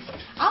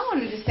 I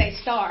wanted to say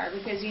star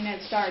because the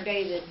Star of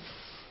David.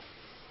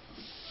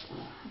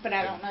 But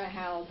I don't know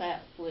how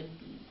that would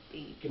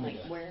be,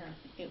 where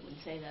it would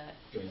say that.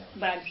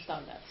 But I just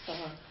thought about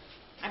star.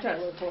 I tried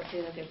to look for it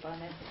too, I couldn't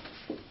find it.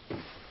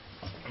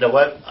 The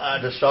what?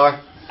 The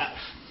star?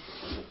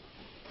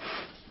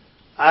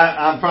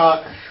 I'm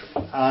probably...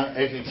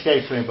 it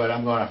escapes me, but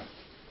I'm going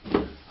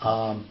to...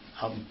 I'm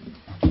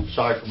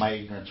sorry for my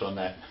ignorance on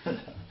that.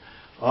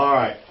 All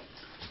right.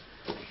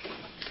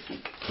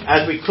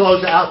 As we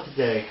close out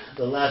today,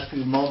 the last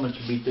few moments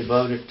will be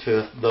devoted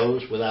to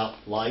those without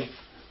life,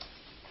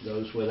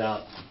 those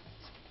without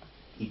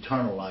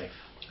eternal life.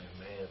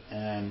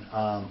 Amen.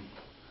 And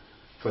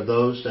for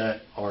those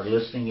that are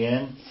listening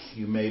in,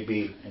 you may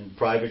be in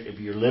private, if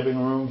your living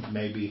room,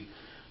 maybe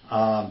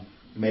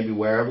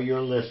wherever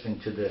you're listening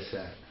to this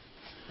at.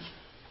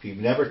 If you've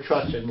never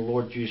trusted in the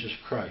Lord Jesus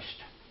Christ,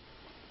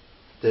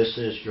 this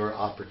is your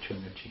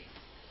opportunity.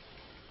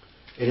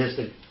 It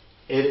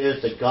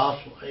is the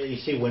gospel. You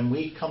see, when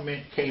we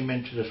came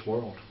into this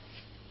world,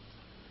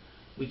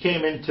 we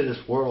came into this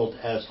world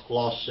as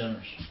lost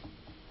sinners.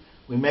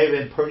 We may have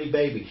been pretty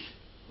babies.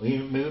 We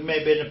may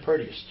have been the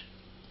prettiest.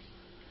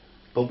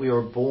 But we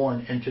were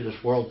born into this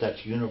world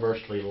that's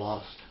universally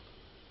lost.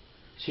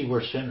 See,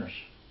 we're sinners.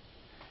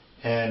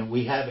 And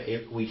we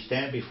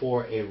stand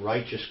before a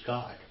righteous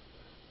God.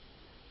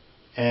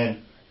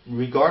 And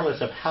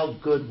regardless of how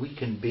good we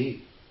can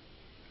be,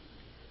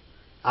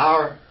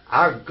 our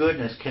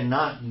goodness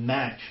cannot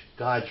match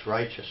God's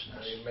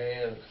righteousness.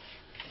 Amen.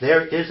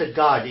 There is a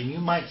God, and you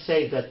might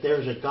say that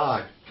there's a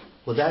God.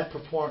 Well,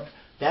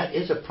 that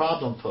is a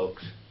problem,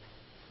 folks,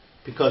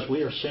 because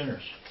we are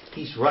sinners.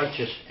 He's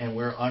righteous and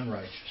we're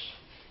unrighteous.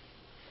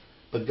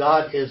 But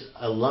God is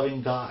a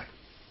loving God,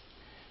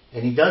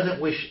 and He doesn't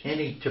wish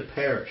any to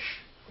perish.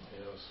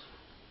 Yes.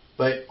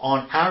 But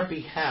on our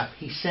behalf,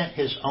 He sent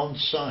His own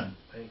Son,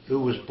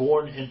 who was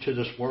born into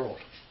this world.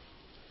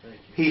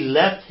 He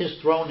left His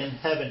throne in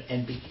heaven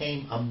and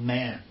became a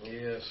man.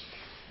 Yes.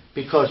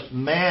 Because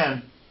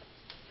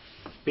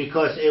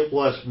it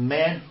was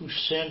man who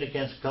sinned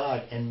against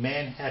God, and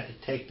man had to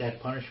take that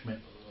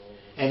punishment.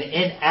 And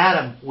in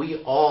Adam,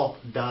 we all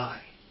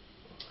die.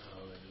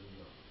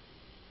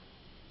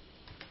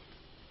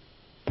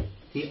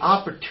 The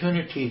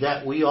opportunity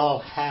that we all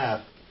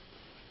have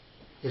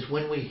is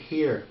when we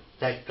hear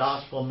that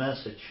gospel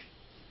message.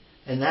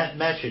 And that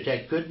message,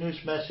 that good news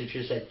message,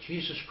 is that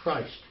Jesus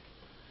Christ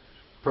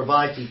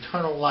provides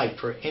eternal life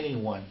for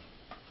anyone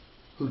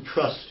who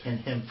trusts in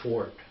Him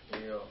for it.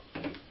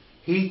 Yeah.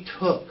 He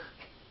took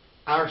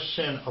our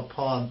sin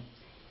upon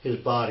His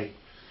body.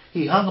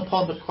 He hung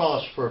upon the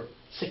cross for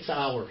 6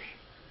 hours.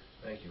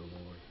 Thank you,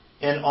 Lord.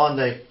 And on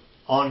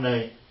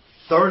the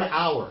third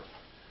hour,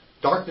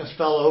 darkness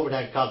fell over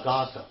that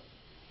Golgotha.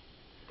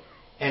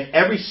 And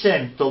every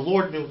sin, the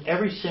Lord knew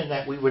every sin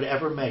that we would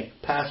ever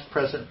make, past,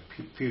 present,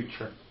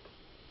 future.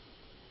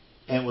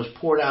 And it was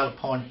poured out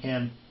upon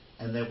Him,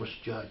 and that was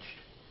judged.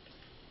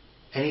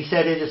 And He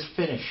said, "It is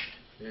finished."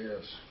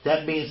 Yes.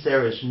 That means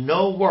there is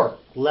no work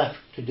left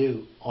to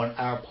do on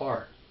our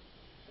part.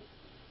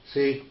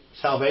 See,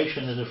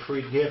 salvation is a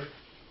free gift.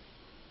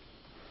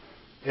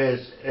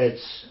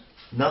 It's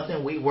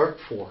nothing we work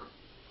for.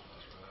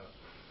 That's right.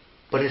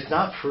 But it's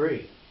not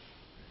free.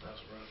 That's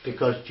right.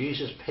 Because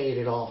Jesus paid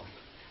it all.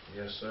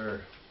 Yes,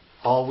 sir.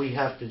 All we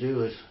have to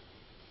do is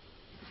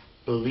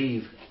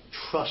believe,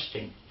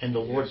 trusting in the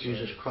Lord Yes,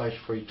 Jesus sir. Christ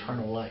for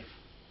eternal life.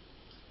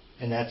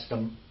 And that's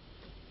the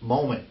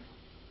moment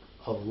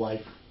of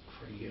life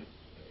for you. Yes.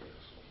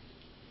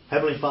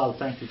 Heavenly Father,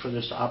 thank You for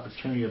this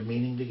opportunity of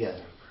meeting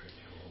together.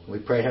 We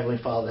pray, Heavenly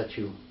Father, that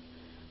You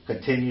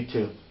continue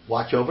to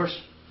watch over us.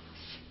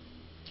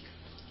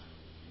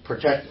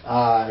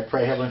 I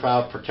pray, Heavenly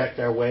Father, protect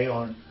our way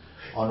on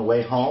the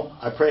way home.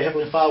 I pray,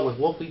 Heavenly Father, with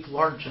what we've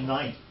learned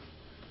tonight,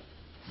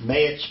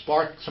 may it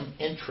spark some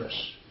interest.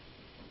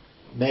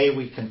 May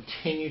we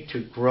continue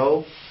to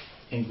grow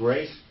in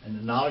grace and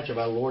the knowledge of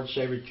our Lord and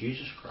Savior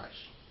Jesus Christ.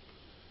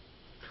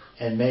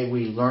 And may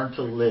we learn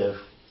to live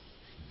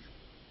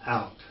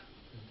out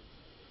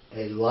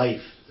a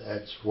life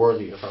that's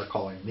worthy of our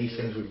calling. These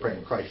things we pray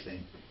in Christ's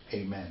name.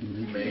 Amen.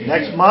 Amen.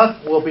 Next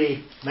month will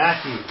be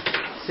Matthew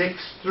 6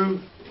 through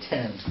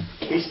 10.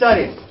 Be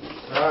studying.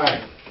 All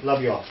right.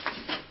 Love you all.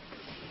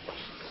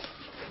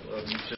 Love you too.